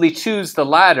explicitly choose the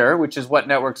latter, which is what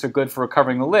networks are good for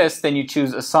recovering the list, then you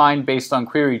choose assign based on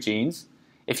query genes.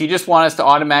 If you just want us to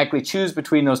automatically choose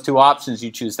between those two options,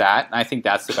 you choose that. And I think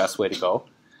that's the best way to go.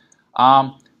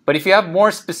 But if you have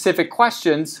more specific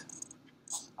questions,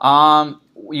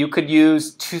 you could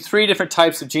use three different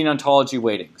types of gene ontology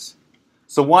weightings.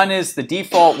 So one is the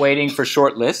default weighting for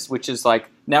short lists, which is like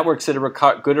networks that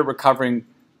are good at recovering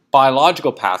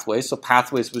biological pathways. So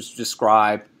pathways which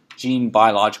describe gene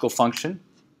biological function.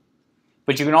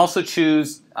 But you can also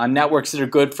choose networks that are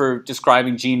good for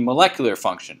describing gene molecular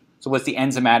function. So what's the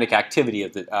enzymatic activity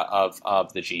of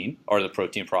the gene or the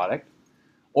protein product.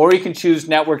 Or you can choose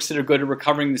networks that are good at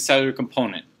recovering the cellular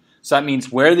component. So that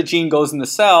means where the gene goes in the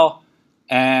cell,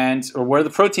 or where the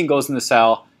protein goes in the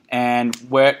cell, and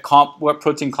what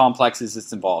protein complexes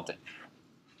it's involved in.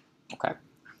 Okay.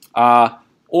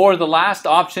 Or the last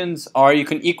options are you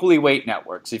can equally weight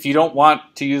networks. If you don't want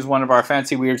to use one of our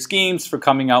fancy weird schemes for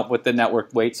coming out what the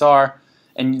network weights are,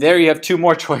 and there you have two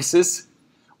more choices.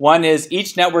 One is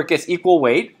each network gets equal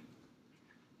weight,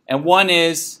 and one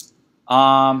is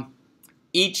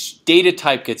each data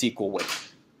type gets equal weight.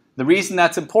 The reason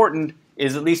that's important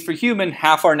is, at least for human,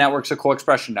 half our networks are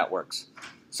co-expression networks.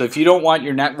 So if you don't want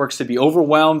your networks to be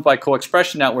overwhelmed by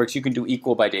co-expression networks, you can do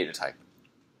equal by data type.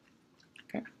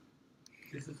 Okay.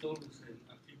 This is all the same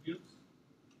attributes.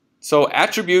 So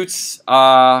attributes,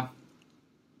 actually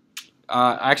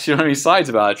don't have any slides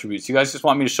about attributes. You guys just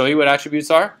want me to show you what attributes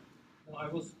are? No, I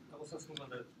was asking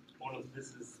whether all of this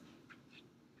is,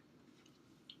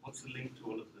 what's the link to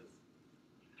all of this?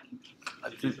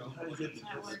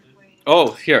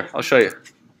 Oh, here, I'll show you.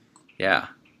 Yeah.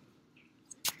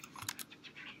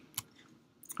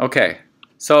 Okay,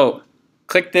 so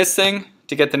click this thing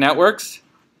to get the networks,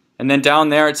 and then down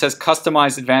there it says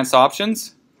Customize Advanced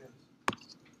Options.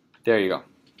 There you go.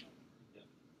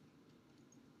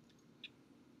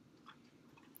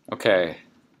 Okay.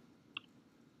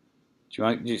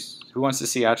 Who wants to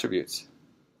see attributes?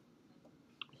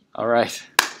 All right.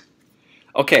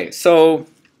 Okay, so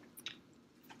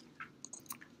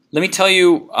let me tell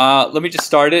you. Let me just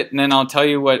start it, and then I'll tell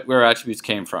you where attributes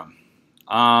came from.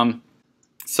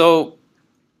 So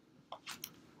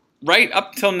right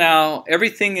up till now,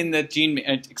 everything in the gene,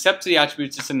 except the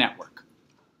attributes, is a network,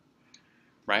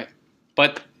 right?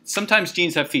 But sometimes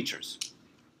genes have features.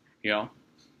 You know,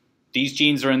 these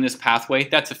genes are in this pathway.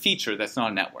 That's a feature. That's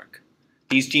not a network.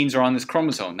 These genes are on this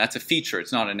chromosome. That's a feature.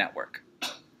 It's not a network,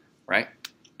 right?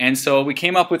 And so we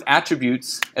came up with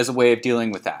attributes as a way of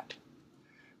dealing with that.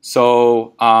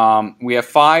 So we have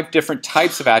 5 different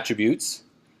types of attributes.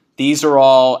 These are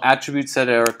all attributes that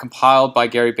are compiled by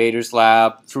Gary Bader's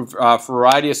lab through a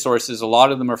variety of sources. A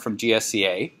lot of them are from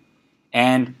GSCA.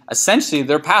 And essentially,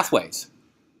 they're pathways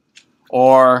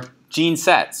or gene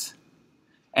sets.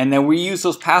 And then we use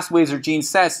those pathways or gene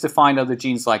sets to find other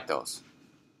genes like those.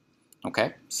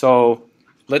 Okay, so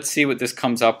let's see what this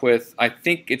comes up with. I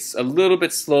think it's a little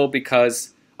bit slow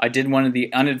because I did one of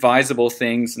the unadvisable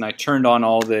things and I turned on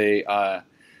all the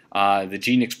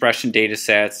gene expression data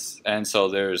sets, and so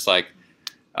there's like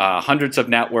hundreds of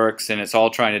networks, and it's all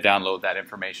trying to download that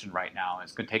information right now.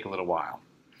 It's going to take a little while.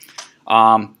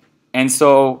 And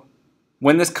so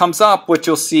when this comes up, what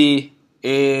you'll see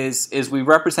is we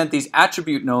represent these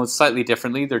attribute nodes slightly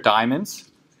differently. They're diamonds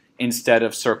instead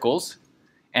of circles.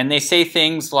 And they say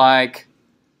things like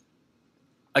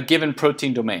a given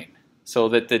protein domain. So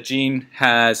that the gene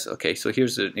has, okay, so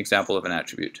here's an example of an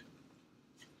attribute.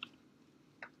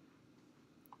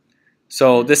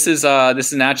 So this is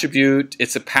an attribute.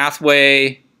 It's a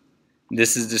pathway.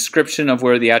 This is a description of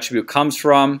where the attribute comes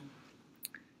from.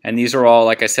 And these are all,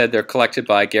 like I said, they're collected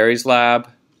by Gary's lab.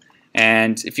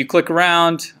 And if you click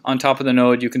around on top of the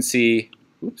node, you can see,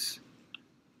 oops,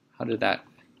 how did that?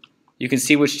 You can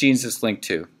see which genes it's linked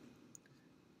to.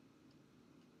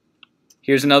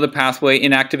 Here's another pathway,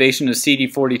 inactivation of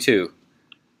CD42.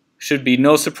 Should be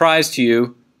no surprise to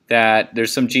you that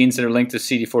there's some genes that are linked to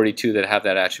CD42 that have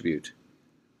that attribute.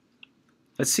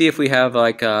 Let's see if we have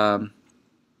like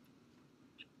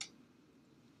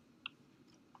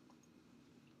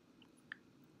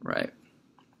right.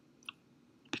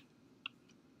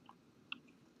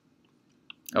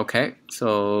 Okay,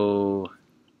 so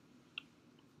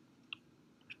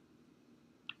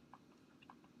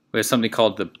we have something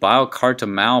called the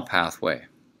Biocarta-Mal pathway.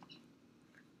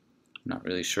 Not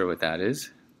really sure what that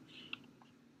is.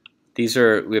 We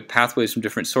have pathways from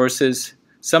different sources.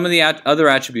 Some of the other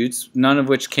attributes, none of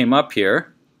which came up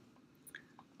here.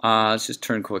 Let's just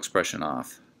turn co-expression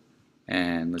off.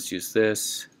 And let's use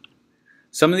this.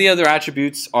 Some of the other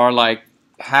attributes are like,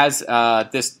 has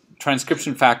this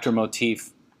transcription factor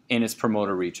motif in its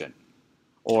promoter region,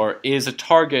 or is a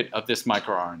target of this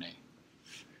microRNA.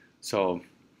 So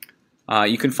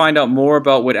you can find out more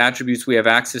about what attributes we have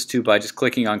access to by just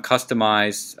clicking on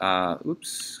Customize.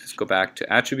 Oops, let's go back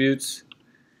to Attributes.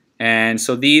 And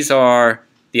so these are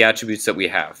the attributes that we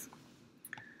have.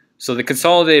 So the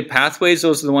consolidated pathways,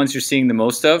 those are the ones you're seeing the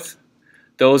most of.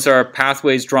 Those are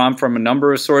pathways drawn from a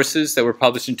number of sources that were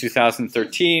published in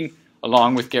 2013,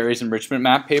 along with Gary's enrichment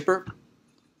map paper.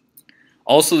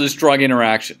 Also, there's drug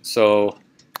interaction. So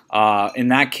in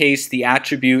that case, the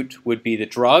attribute would be the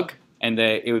drug, and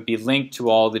it would be linked to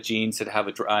all the genes that have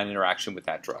an interaction with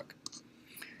that drug.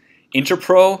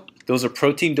 Interpro, those are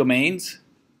protein domains.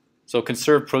 So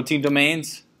conserved protein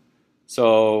domains.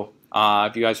 So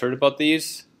have you guys heard about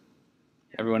these?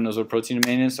 Everyone knows what a protein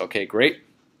domain is? Okay, great.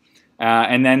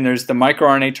 And then there's the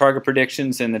microRNA target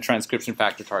predictions and the transcription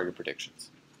factor target predictions.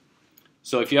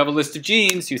 So if you have a list of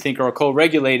genes you think are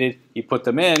co-regulated, you put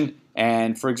them in,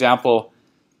 and for example,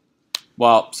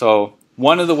 well, so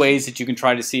one of the ways that you can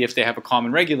try to see if they have a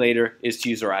common regulator is to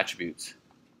use our attributes.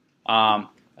 A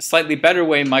slightly better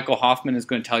way Michael Hoffman is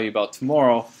going to tell you about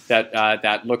tomorrow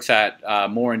that looks at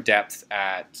more in depth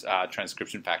at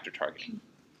transcription factor targeting.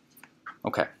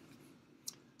 Okay,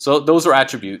 so those are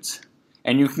attributes,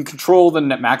 and you can control the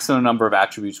maximum number of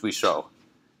attributes we show.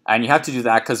 And you have to do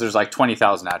that because there's like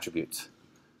 20,000 attributes.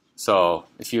 So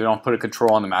if you don't put a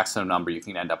control on the maximum number, you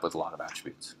can end up with a lot of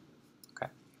attributes.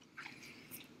 Okay.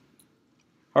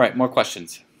 All right, more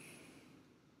questions?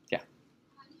 Yeah.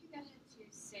 How do you get it to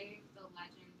save the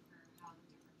legend for how the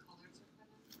different colors are put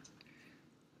in?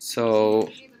 So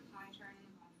Usually the pie chart in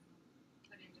the bottom will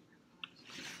put in different colors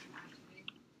for different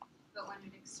activity, but when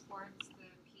it exports the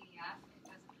PDF, it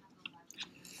doesn't have the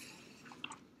legend.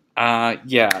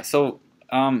 yeah, so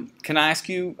can I ask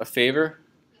you a favor?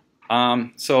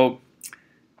 So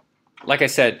like I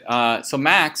said, so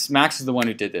Max is the one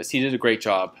who did this. He did a great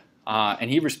job. And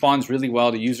he responds really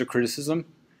well to user criticism.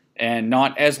 and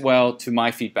not as well to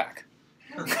my feedback.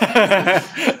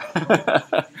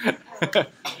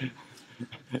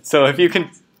 So if you can,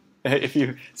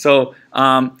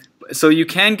 so you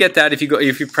can get that if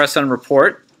you press on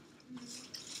report.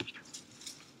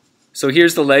 So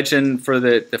here's the legend for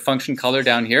the function color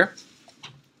down here.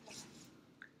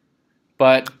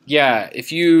 But yeah,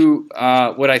 if you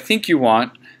what I think you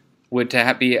want would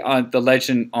to be the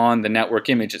legend on the network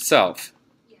image itself.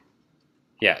 Yeah.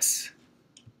 Yes.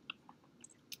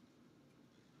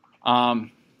 What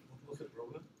was the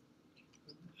problem?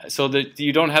 So that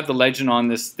you don't have the legend on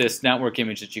this network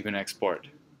image that you can export.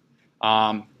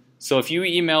 So if you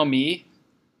email me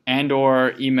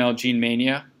and/or email Gene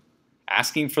Mania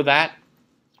asking for that,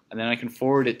 and then I can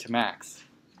forward it to Max,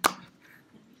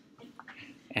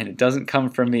 and it doesn't come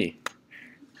from me.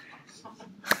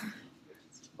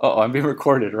 Oh, I'm being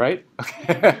recorded, right?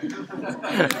 Okay.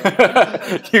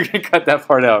 You can cut that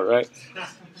part out, right?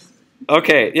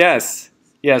 Okay. Yes.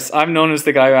 Yes, I'm known as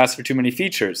the guy who asked for too many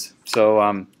features.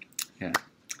 So, yeah.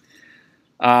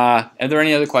 Are there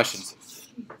any other questions?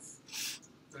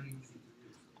 Very easy to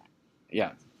use.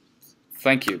 Yeah.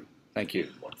 Thank you. Thank you.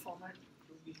 What format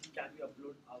can we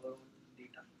upload our own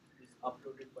data? This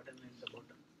uploaded button at the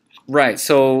bottom. Right.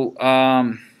 So,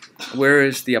 where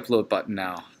is the upload button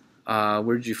now?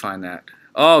 Where did you find that?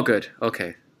 Oh, good.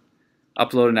 Okay.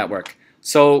 Upload a network.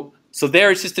 So there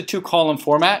it's just a 2-column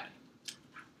format.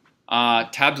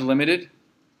 Tab delimited.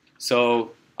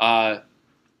 So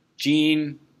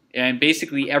gene, and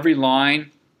basically every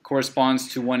line corresponds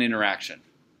to one interaction.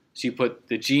 So you put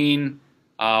the gene,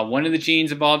 one of the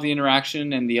genes involved in the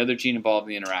interaction and the other gene involved in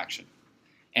the interaction.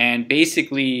 And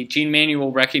basically, Gene Mania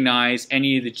will recognize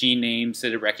any of the gene names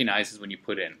that it recognizes when you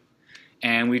put in.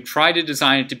 And we've tried to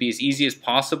design it to be as easy as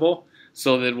possible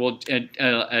so that it will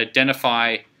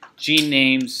identify gene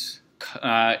names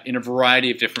in a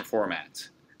variety of different formats.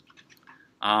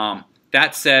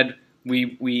 That said,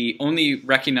 we only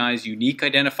recognize unique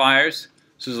identifiers.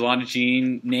 So there's a lot of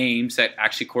gene names that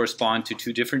actually correspond to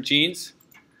 2 different genes.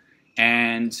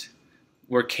 And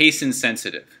we're case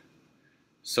insensitive.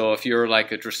 So if you're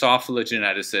like a Drosophila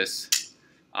geneticist,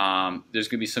 there's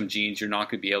going to be some genes you're not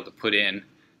going to be able to put in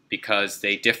because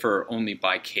they differ only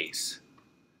by case.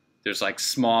 There's like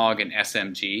SMOG and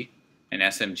SMG. And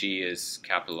SMG is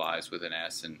capitalized with an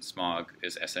S, and SMOG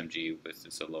is SMG with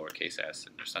it's a lowercase s,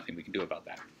 and there's nothing we can do about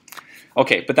that.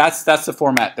 Okay, but that's the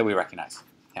format that we recognize.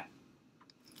 Yeah.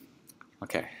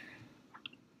 Okay.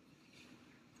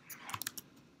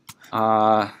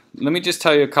 Let me just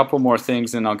tell you a couple more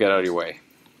things, and I'll get out of your way.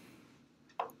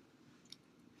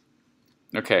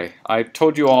 Okay, I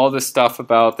told you all this stuff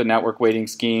about the network weighting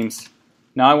schemes.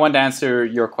 Now I want to answer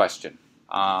your question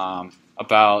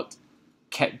about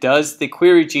does the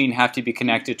query gene have to be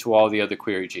connected to all the other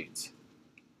query genes?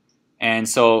 And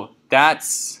so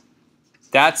that's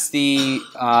the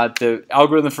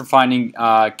algorithm for finding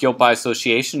guilt by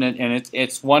association, and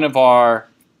it's one of our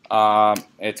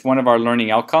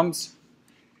learning outcomes.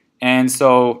 And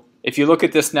so if you look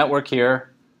at this network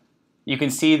here, you can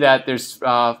see that there's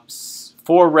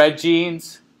 4 red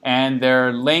genes, and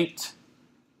they're linked.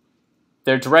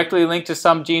 They're directly linked to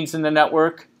some genes in the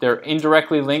network. They're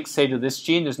indirectly linked, say, to this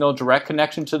gene. There's no direct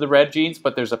connection to the red genes,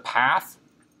 but there's a path.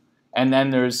 And then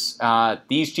there's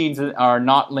these genes are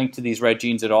not linked to these red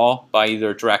genes at all by either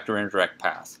a direct or indirect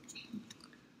path.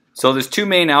 So there's 2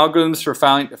 main algorithms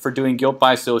for doing guilt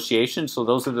by association. So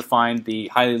those are to find the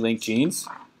highly linked genes.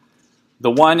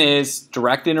 The one is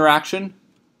direct interaction.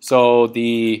 So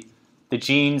the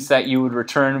genes that you would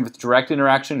return with direct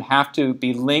interaction have to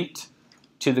be linked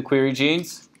to the query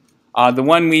genes. The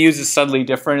one we use is subtly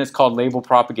different. It's called label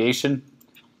propagation.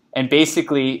 And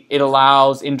basically, it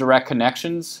allows indirect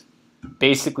connections,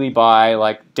 basically by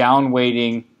like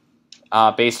down-weighting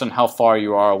based on how far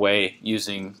you are away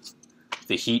using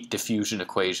the heat diffusion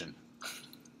equation.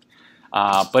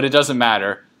 But it doesn't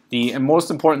matter. The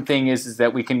most important thing is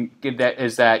that we can get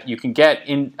that you can get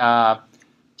in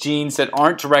genes that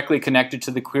aren't directly connected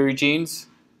to the query genes,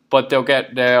 but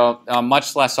they're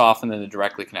much less often than the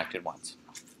directly connected ones.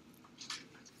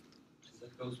 So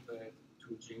that goes back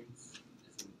to genes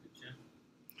as in the picture.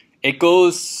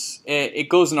 It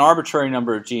goes an arbitrary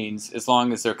number of genes as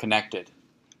long as they're connected.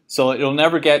 So you'll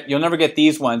never get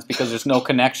these ones because there's no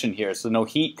connection here, so no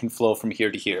heat can flow from here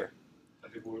to here.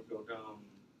 But it will go down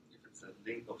if it's a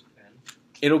link of 10.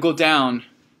 It'll go down,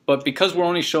 but because we're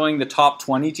only showing the top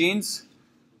 20 genes,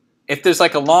 if there's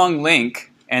like a long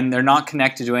link and they're not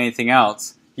connected to anything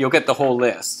else, you'll get the whole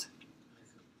list.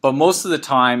 But most of the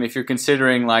time, if you're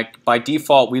considering, like, by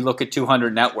default, we look at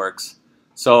 200 networks.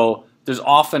 So there's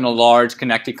often a large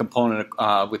connected component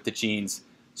with the genes.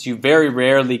 So you very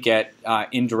rarely get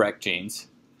indirect genes.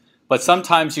 But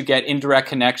sometimes you get indirect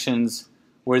connections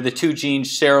where the two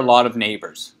genes share a lot of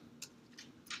neighbors.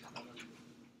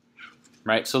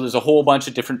 Right? So there's a whole bunch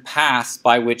of different paths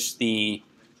by which the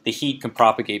heat can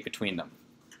propagate between them.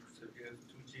 So if you have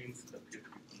two genes that appear to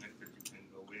be connected, you can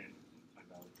go in and find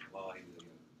out why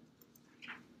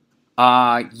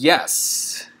they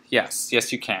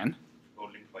Yes, you can. go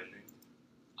link by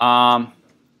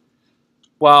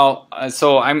link.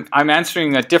 So I'm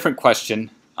answering a different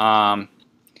question,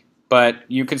 but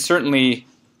you can certainly,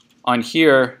 on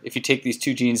here, if you take these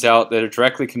two genes out that are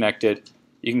directly connected,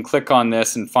 you can click on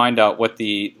this and find out what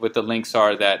the links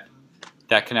are that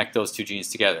connect those two genes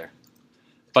together.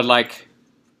 But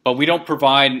we don't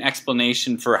provide an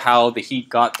explanation for how the heat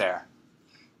got there.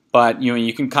 But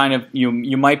you can kind of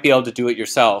you might be able to do it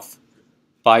yourself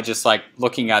by just like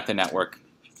looking at the network.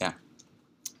 Yeah.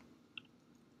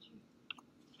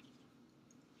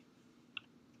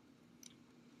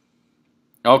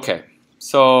 Okay.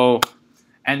 So,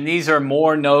 and these are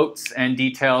more notes and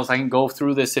details. I can go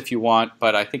through this if you want,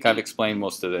 but I think I've explained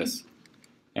most of this.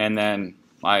 And then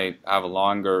I have a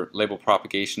longer label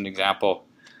propagation example.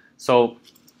 So,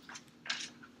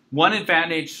 one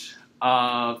advantage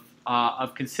of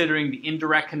considering the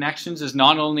indirect connections is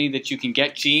not only that you can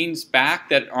get genes back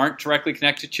that aren't directly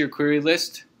connected to your query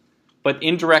list, but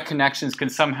indirect connections can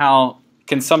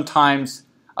sometimes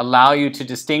allow you to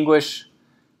distinguish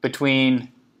between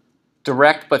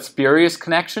direct but spurious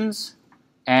connections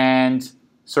and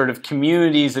sort of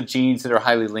communities of genes that are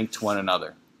highly linked to one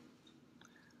another.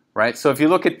 Right? So if you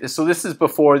look at, so this is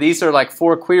before, these are like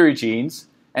 4 query genes,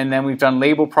 and then we've done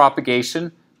label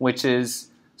propagation, which is,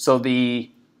 so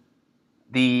the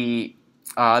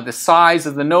size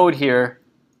of the node here,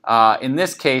 in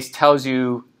this case, tells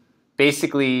you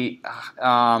basically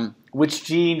which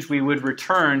genes we would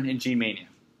return in GeneMania.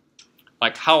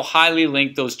 Like how highly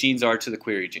linked those genes are to the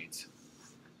query genes.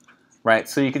 Right,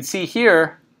 so you can see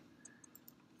here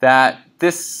that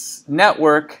this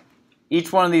network,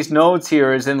 each one of these nodes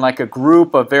here is in like a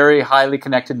group of very highly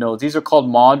connected nodes. These are called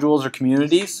modules or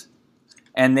communities,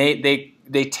 and they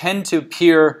tend to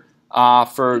appear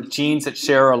for genes that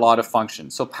share a lot of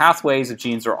functions. So pathways of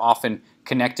genes are often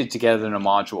connected together in a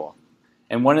module.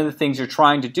 And one of the things you're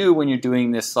trying to do when you're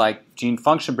doing this like gene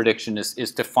function prediction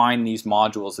is to find these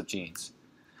modules of genes.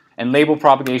 And label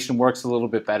propagation works a little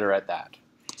bit better at that,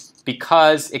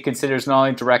 because it considers not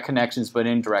only direct connections but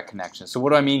indirect connections. So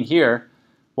what do I mean here?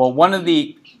 Well,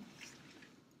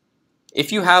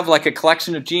 if you have like a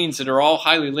collection of genes that are all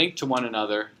highly linked to one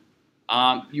another,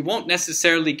 you won't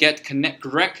necessarily get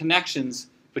direct connections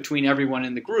between everyone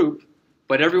in the group,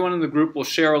 but everyone in the group will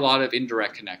share a lot of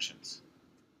indirect connections.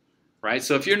 Right?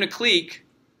 So if you're in a clique,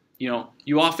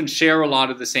 you often share a lot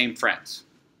of the same friends.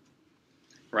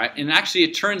 Right? And actually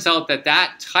it turns out that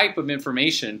that type of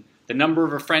information, the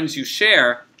number of friends you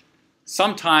share,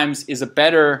 sometimes is a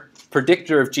better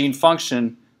predictor of gene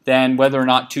function than whether or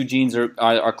not two genes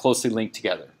are closely linked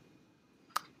together.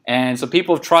 And so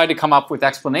people have tried to come up with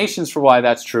explanations for why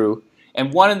that's true.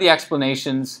 And one of the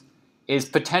explanations is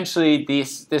potentially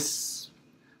this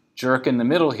jerk in the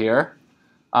middle here.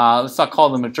 Let's not call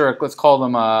them a jerk. Let's call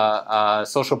them a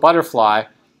social butterfly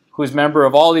who's a member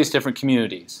of all these different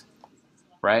communities.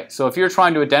 Right? So if you're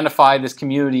trying to identify this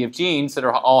community of genes that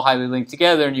are all highly linked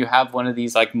together, and you have one of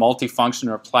these like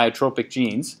multifunction or pleiotropic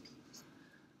genes,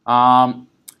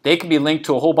 they can be linked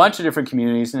to a whole bunch of different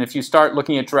communities, and if you start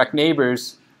looking at direct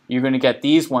neighbors, you're going to get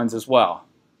these ones as well.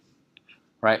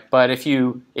 Right? But if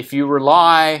you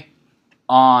rely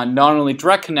on not only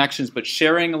direct connections but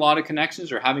sharing a lot of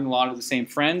connections or having a lot of the same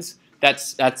friends,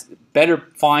 that's better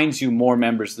finds you more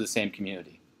members of the same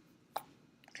community.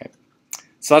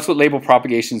 So that's what label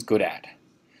propagation is good at.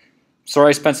 Sorry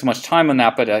I spent so much time on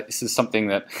that, but this is something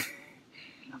that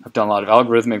I've done a lot of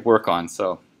algorithmic work on.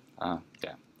 So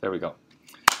yeah, there we go.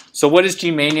 So what is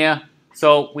GeneMania?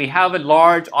 So we have a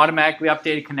large automatically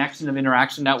updated connection of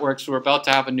interaction networks. We're about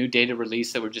to have a new data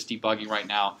release that we're just debugging right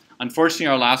now. Unfortunately,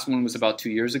 our last one was about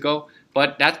 2 years ago,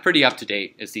 but that's pretty up to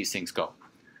date as these things go.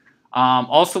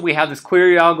 Also, we have this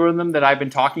query algorithm that I've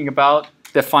been talking about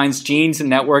that finds genes and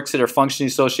networks that are functionally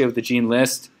associated with the gene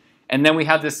list. And then we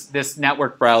have this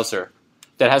network browser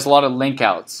that has a lot of link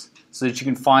outs so that you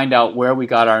can find out where we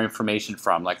got our information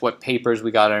from, like what papers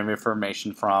we got our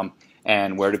information from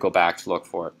and where to go back to look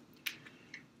for it.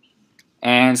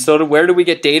 And so where do we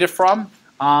get data from?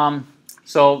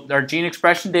 So our gene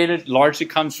expression data largely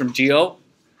comes from GEO,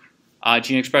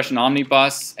 Gene Expression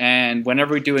Omnibus, and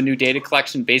whenever we do a new data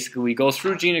collection, basically we go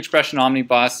through Gene Expression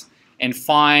Omnibus and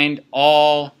find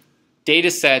all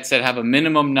data sets that have a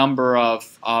minimum number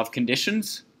of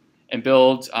conditions and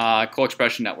build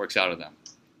co-expression networks out of them.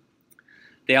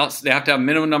 They have to have a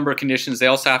minimum number of conditions. They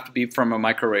also have to be from a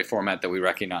microarray format that we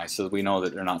recognize so that we know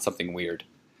that they're not something weird.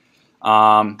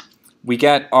 We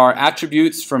get our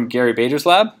attributes from Gary Bader's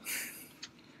lab,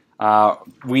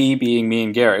 we being me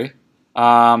and Gary.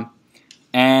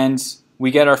 And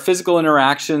we get our physical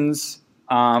interactions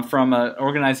from an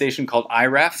organization called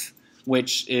IREF,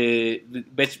 which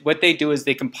what they do is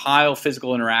they compile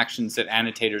physical interactions that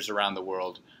annotators around the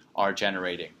world are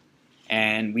generating.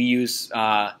 And we use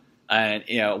a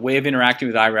way of interacting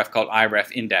with IREF called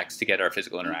IREF index to get our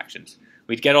physical interactions.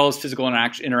 We get all those physical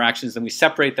interactions, and we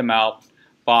separate them out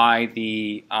by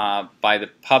the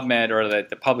PubMed or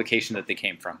the publication that they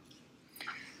came from.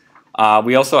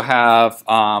 We also have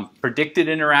predicted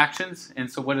interactions,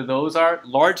 and so what do those are?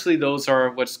 Largely those are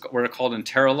what are called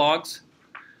interlogs.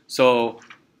 So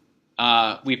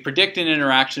we predict an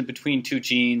interaction between two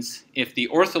genes if the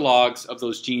orthologs of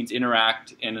those genes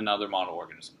interact in another model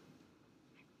organism.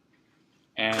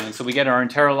 And so we get our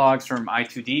interlogs from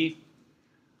I2D.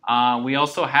 We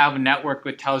also have a network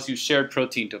that tells you shared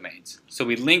protein domains. So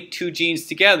we link two genes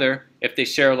together if they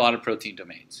share a lot of protein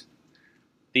domains.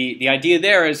 The idea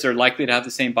there is they're likely to have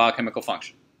the same biochemical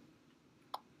function,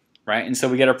 right? And so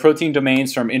we get our protein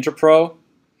domains from Interpro,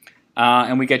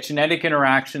 and we get genetic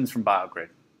interactions from BioGrid.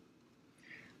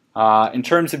 In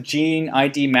terms of gene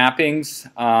ID mappings,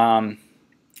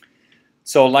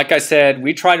 so like I said,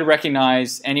 we try to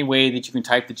recognize any way that you can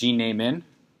type the gene name in,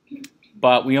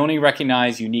 but we only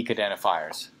recognize unique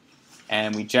identifiers,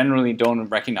 and we generally don't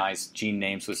recognize gene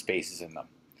names with spaces in them.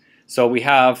 So we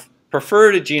have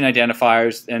preferred gene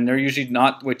identifiers, and they're usually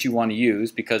not what you want to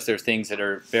use because they're things that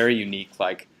are very unique,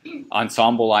 like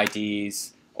ensemble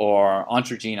IDs or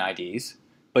ontrogene IDs.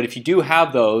 But if you do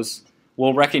have those,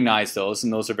 we'll recognize those,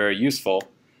 and those are very useful.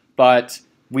 But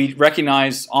we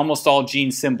recognize almost all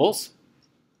gene symbols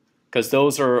because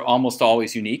those are almost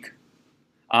always unique.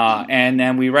 And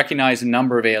then we recognize a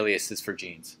number of aliases for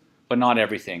genes, but not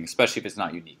everything, especially if it's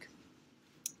not unique.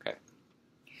 Okay.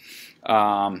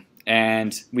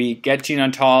 And we get gene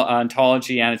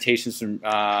ontology annotations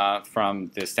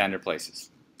from the standard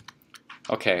places.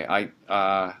 Okay,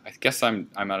 I guess I'm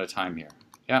out of time here.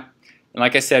 Yeah, and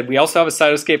like I said, we also have a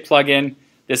Cytoscape plugin.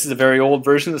 This is a very old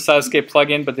version of the Cytoscape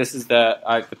plugin, but this is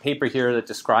the paper here that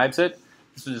describes it.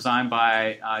 This was designed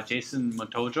by Jason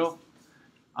Montojo,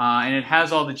 and it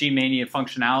has all the GeneMania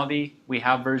functionality. We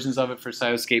have versions of it for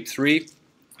Cytoscape 3.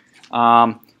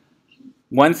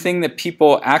 One thing that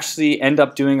people actually end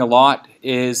up doing a lot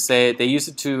is they use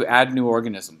it to add new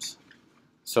organisms.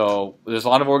 So there's a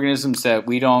lot of organisms that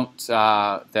we don't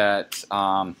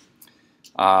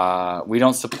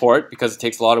support because it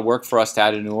takes a lot of work for us to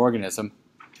add a new organism.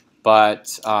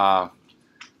 But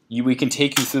we can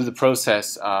take you through the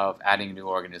process of adding a new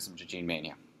organism to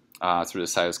GeneMania through the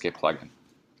Cytoscape plugin.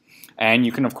 And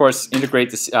you can, of course, integrate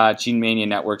the GeneMania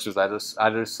networks with other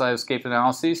Cytoscape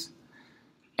analyses.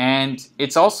 And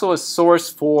it's also a source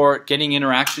for getting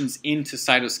interactions into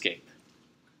Cytoscape.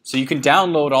 So you can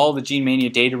download all the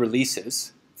GeneMania data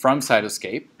releases from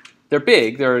Cytoscape. They're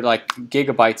big. They're like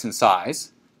gigabytes in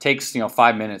size. Takes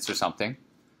 5 minutes or something.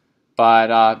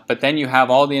 But then you have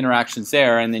all the interactions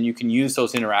there, and then you can use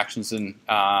those interactions in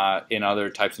other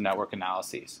types of network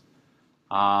analyses.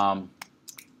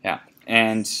 Yeah,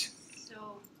 and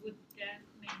So would that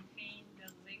maintain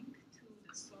the link to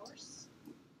the source?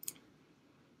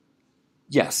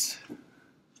 yes.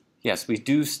 Yes, we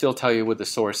do still tell you what the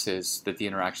source is that the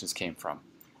interactions came from.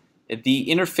 The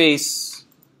interface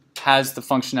has the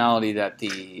functionality that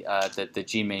the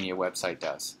GeneMania website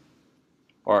does,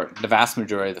 or the vast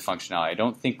majority of the functionality. I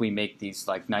don't think we make these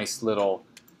like nice little.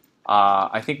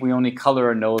 I think we only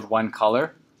color a node one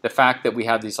color. The fact that we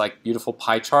have these like beautiful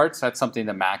pie charts, that's something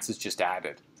that Max has just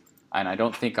added, and I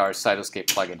don't think our Cytoscape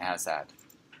plugin has that.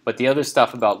 But the other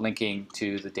stuff about linking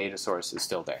to the data source is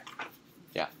still there.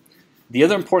 Yeah. The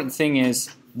other important thing is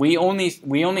we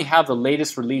only have the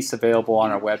latest release available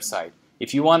on our website.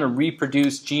 If you want to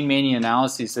reproduce GeneMania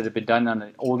analyses that have been done on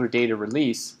an older data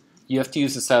release, you have to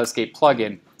use the Cytoscape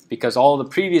plugin because all the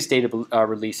previous data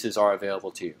releases are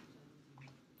available to you.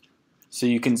 So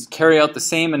you can carry out the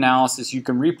same analysis. You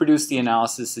can reproduce the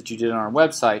analysis that you did on our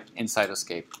website in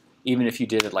Cytoscape, even if you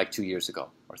did it like 2 years ago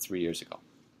or 3 years ago.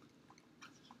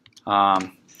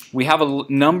 We have a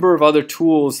number of other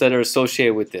tools that are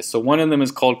associated with this. So one of them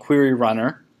is called Query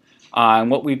Runner.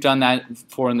 And what we've done that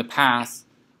for in the past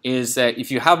is that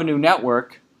if you have a new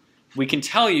network, we can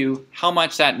tell you how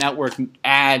much that network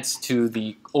adds to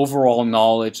the overall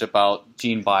knowledge about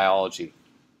gene biology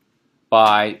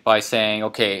by saying,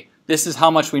 okay, this is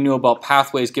how much we knew about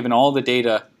pathways given all the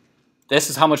data. This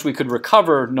is how much we could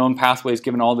recover known pathways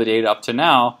given all the data up to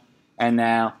now. And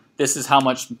now this is how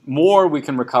much more we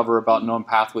can recover about known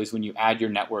pathways when you add your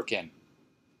network in.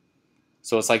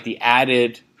 So it's like the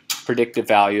added predictive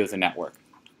value of the network.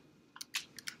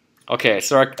 Okay,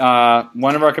 so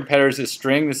one of our competitors is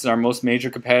String. This is our most major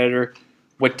competitor.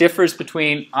 What differs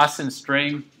between us and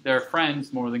String, they're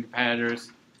friends more than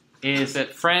competitors, is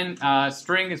that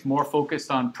String is more focused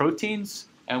on proteins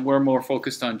and we're more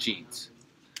focused on genes.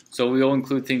 So we'll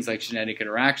include things like genetic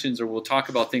interactions, or we'll talk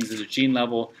about things at a gene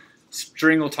level.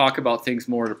 String will talk about things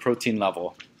more at a protein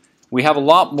level. We have a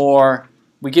lot more,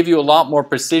 we give you a lot more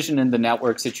precision in the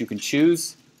networks that you can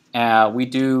choose. We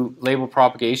do label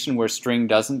propagation where String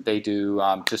doesn't. They do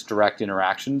just direct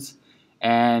interactions.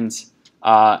 And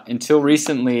until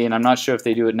recently, and I'm not sure if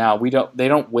they do it now, they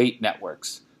don't weight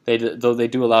networks, though they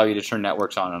do allow you to turn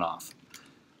networks on and off.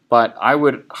 But I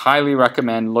would highly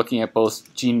recommend looking at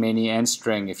both GeneMania and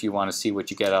String if you want to see what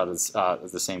you get out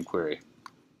of the same query.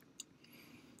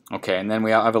 Okay, and then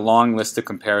we have a long list of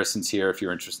comparisons here if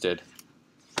you're interested.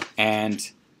 And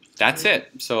that's it.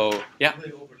 So, yeah.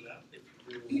 They overlap.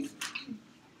 If you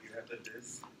have the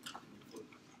disk, you put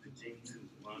the genes into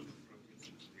one, the proteins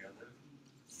into the other,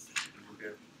 you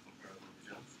get comparable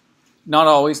results. Not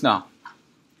always, no.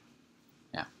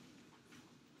 Yeah.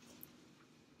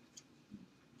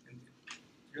 And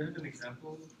do you have an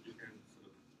example you can sort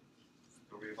of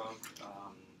story about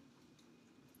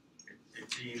a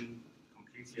gene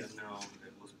completely unknown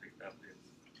that was picked up in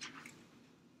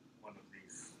one of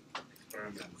these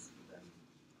experiments, and then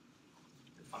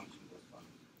the function was found?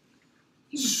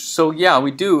 So yeah,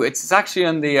 we do. It's actually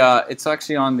on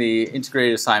the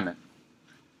integrated assignment.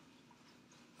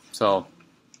 So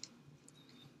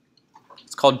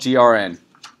it's called GRN.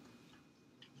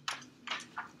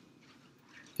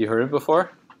 Have you heard it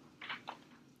before?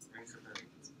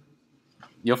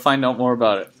 You'll find out more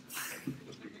about it.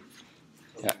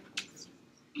 Yeah.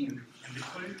 And the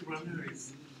query runner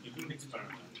is, you do an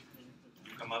experiment,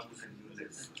 you come up with a new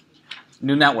list.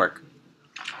 New network.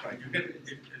 Right, you get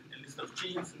a list of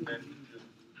genes, and then you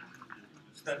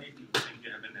study it, you think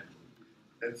you have a network.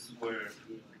 That's where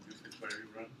you use the query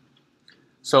run.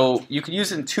 So you can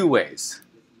use it in two ways.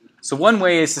 So one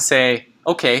way is to say,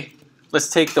 okay, let's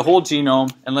take the whole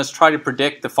genome and let's try to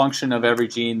predict the function of every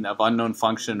gene of unknown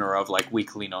function or of like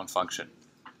weakly known function.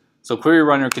 So Query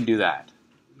Runner can do that.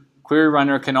 Query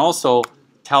Runner can also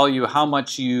tell you how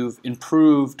much you've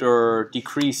improved or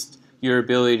decreased your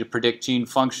ability to predict gene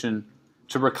function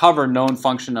to recover known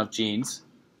function of genes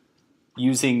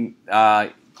using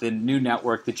the new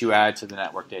network that you add to the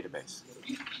network database.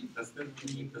 Does that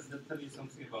tell you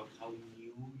something about how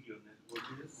new your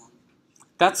network is?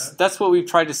 That's what we've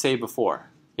tried to say before.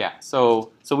 Yeah.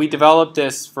 So we developed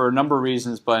this for a number of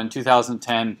reasons, but in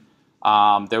 2010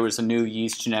 there was a new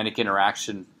yeast genetic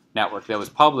interaction network that was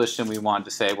published, and we wanted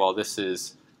to say, well, this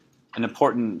is an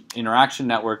important interaction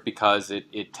network because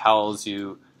it tells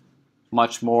you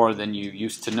much more than you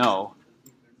used to know,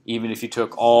 even if you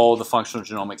took all the functional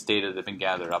genomics data that had been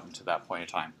gathered up until that point in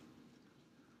time.